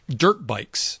dirt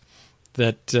bikes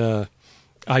that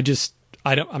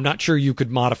I'm not sure you could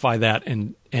modify that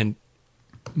and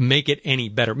make it any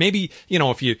better. Maybe,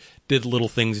 if you did little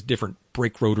things, different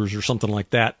brake rotors or something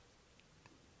like that.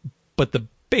 But the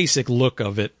basic look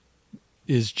of it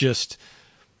is just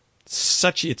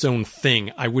such its own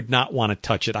thing. I would not want to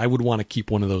touch it. I would want to keep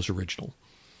one of those original.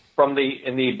 In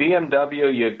the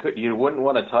BMW, you wouldn't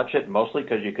want to touch it, mostly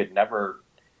because you could never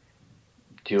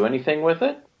do anything with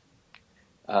it.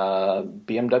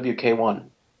 BMW K1.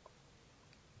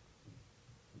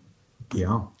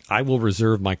 Yeah. I will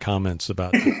reserve my comments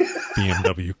about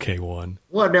BMW K1.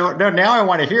 Well, now I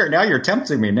want to hear it. Now you're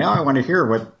tempting me. Now I want to hear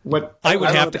what I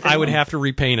would have to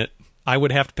repaint it. I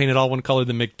would have to paint it all one color.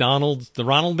 The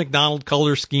Ronald McDonald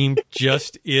color scheme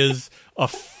just is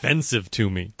offensive to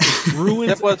me. It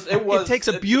ruins. It takes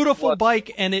a beautiful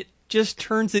bike and it just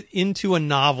turns it into a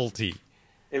novelty.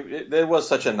 It was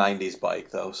such a 90s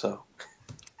bike, though, so.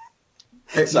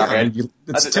 Sorry.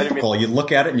 It's typical. You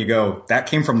look at it and you go, that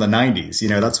came from the 90s.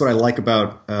 That's what I like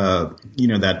about,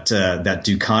 that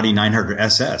Ducati 900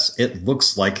 SS. It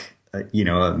looks like, a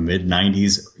mid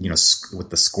 90s,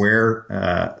 with the square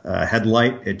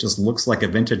headlight. It just looks like a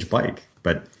vintage bike.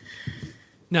 But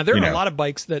now there are a lot of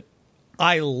bikes that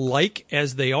I like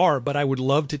as they are, but I would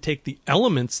love to take the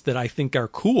elements that I think are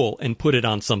cool and put it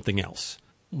on something else.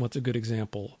 What's a good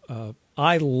example?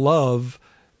 I love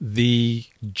the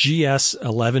GS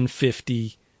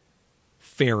 1150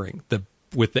 fairing,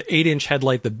 with the 8-inch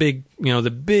headlight, the big,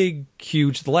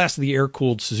 huge. The last of the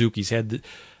air-cooled Suzuki's had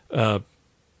an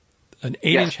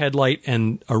 8-inch headlight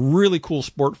and a really cool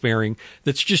sport fairing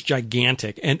that's just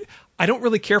gigantic. And I don't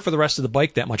really care for the rest of the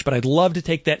bike that much, but I'd love to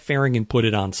take that fairing and put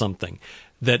it on something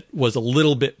that was a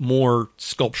little bit more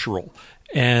sculptural.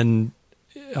 And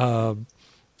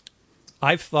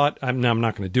I've thought, I'm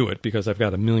not going to do it because I've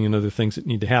got a million other things that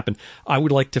need to happen. I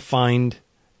would like to find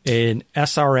an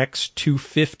SRX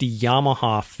 250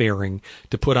 Yamaha fairing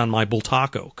to put on my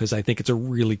Bultaco because I think it's a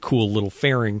really cool little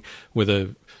fairing with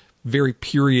a very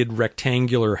period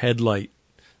rectangular headlight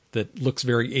that looks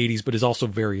very 80s but is also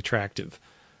very attractive.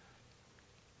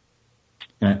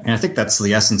 And I think that's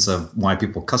the essence of why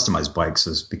people customize bikes,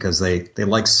 is because they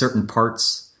like certain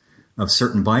parts of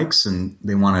certain bikes and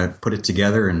they want to put it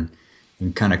together and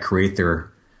kind of create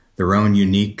their own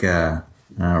unique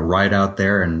ride out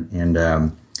there. And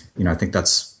I think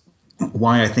that's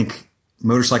why I think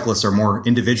motorcyclists are more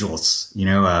individualists.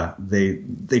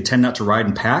 They tend not to ride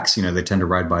in packs. They tend to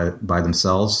ride by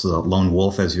themselves, the lone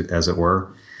wolf, as it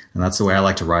were. And that's the way I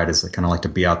like to ride, is I kind of like to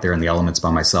be out there in the elements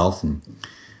by myself and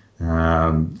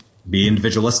be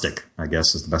individualistic, I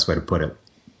guess is the best way to put it.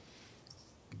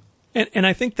 And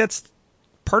I think that's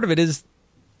part of it is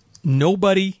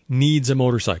nobody needs a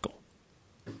motorcycle.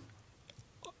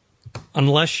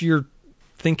 Unless you're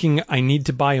thinking I need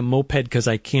to buy a moped because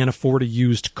I can't afford a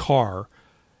used car.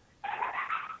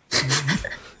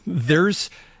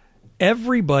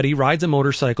 Everybody rides a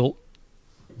motorcycle.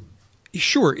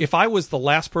 Sure, if I was the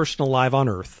last person alive on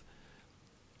Earth,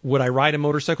 would I ride a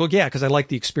motorcycle? Yeah, because I like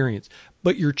the experience.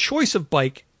 But your choice of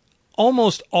bike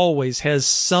almost always has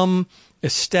some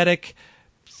aesthetic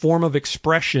form of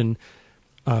expression.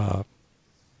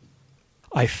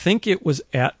 I think it was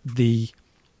at the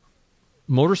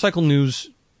Motorcycle News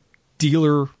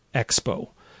Dealer Expo.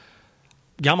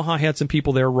 Yamaha had some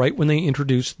people there right when they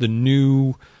introduced the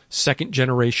new second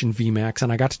generation VMAX,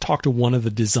 and I got to talk to one of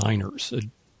the designers,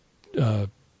 a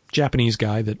Japanese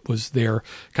guy that was there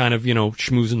kind of,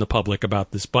 schmoozing the public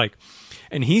about this bike.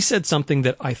 And he said something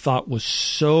that I thought was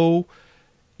so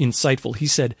insightful. He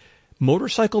said,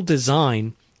 motorcycle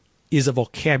design is a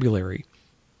vocabulary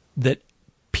that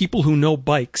people who know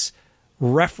bikes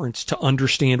reference to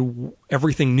understand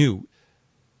everything new.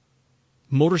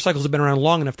 Motorcycles have been around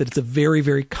long enough that it's a very,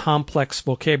 very complex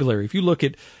vocabulary. If you look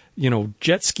at,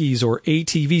 jet skis or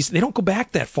ATVs, they don't go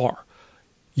back that far.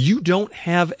 You don't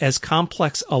have as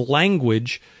complex a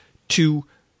language to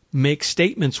make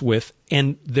statements with,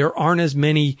 and there aren't as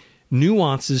many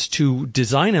nuances to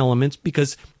design elements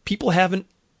because people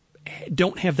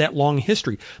don't have that long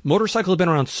history. Motorcycles have been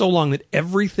around so long that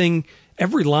every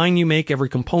line you make, every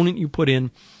component you put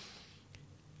in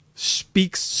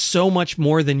speaks so much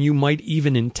more than you might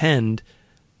even intend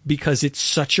because it's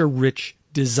such a rich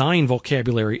design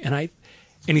vocabulary. And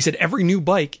he said every new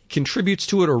bike contributes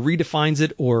to it or redefines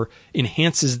it or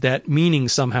enhances that meaning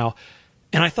somehow.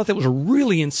 And I thought that was a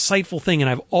really insightful thing. And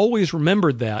I've always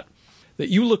remembered that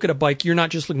you look at a bike, you're not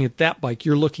just looking at that bike,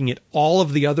 you're looking at all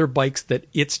of the other bikes that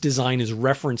its design is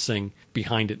referencing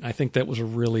behind it. And I think that was a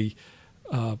really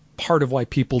part of why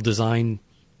people design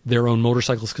their own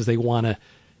motorcycles, because they want to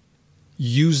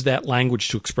use that language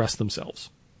to express themselves.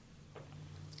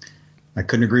 I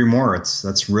couldn't agree more.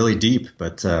 That's really deep,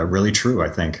 but really true, I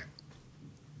think.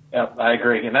 Yeah, I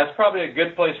agree. And that's probably a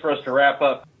good place for us to wrap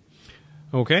up.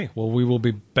 Okay, well, we will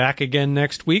be back again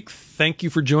next week. Thank you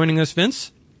for joining us,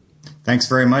 Vince. Thanks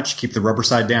very much. Keep the rubber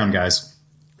side down, guys.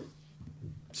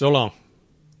 So long.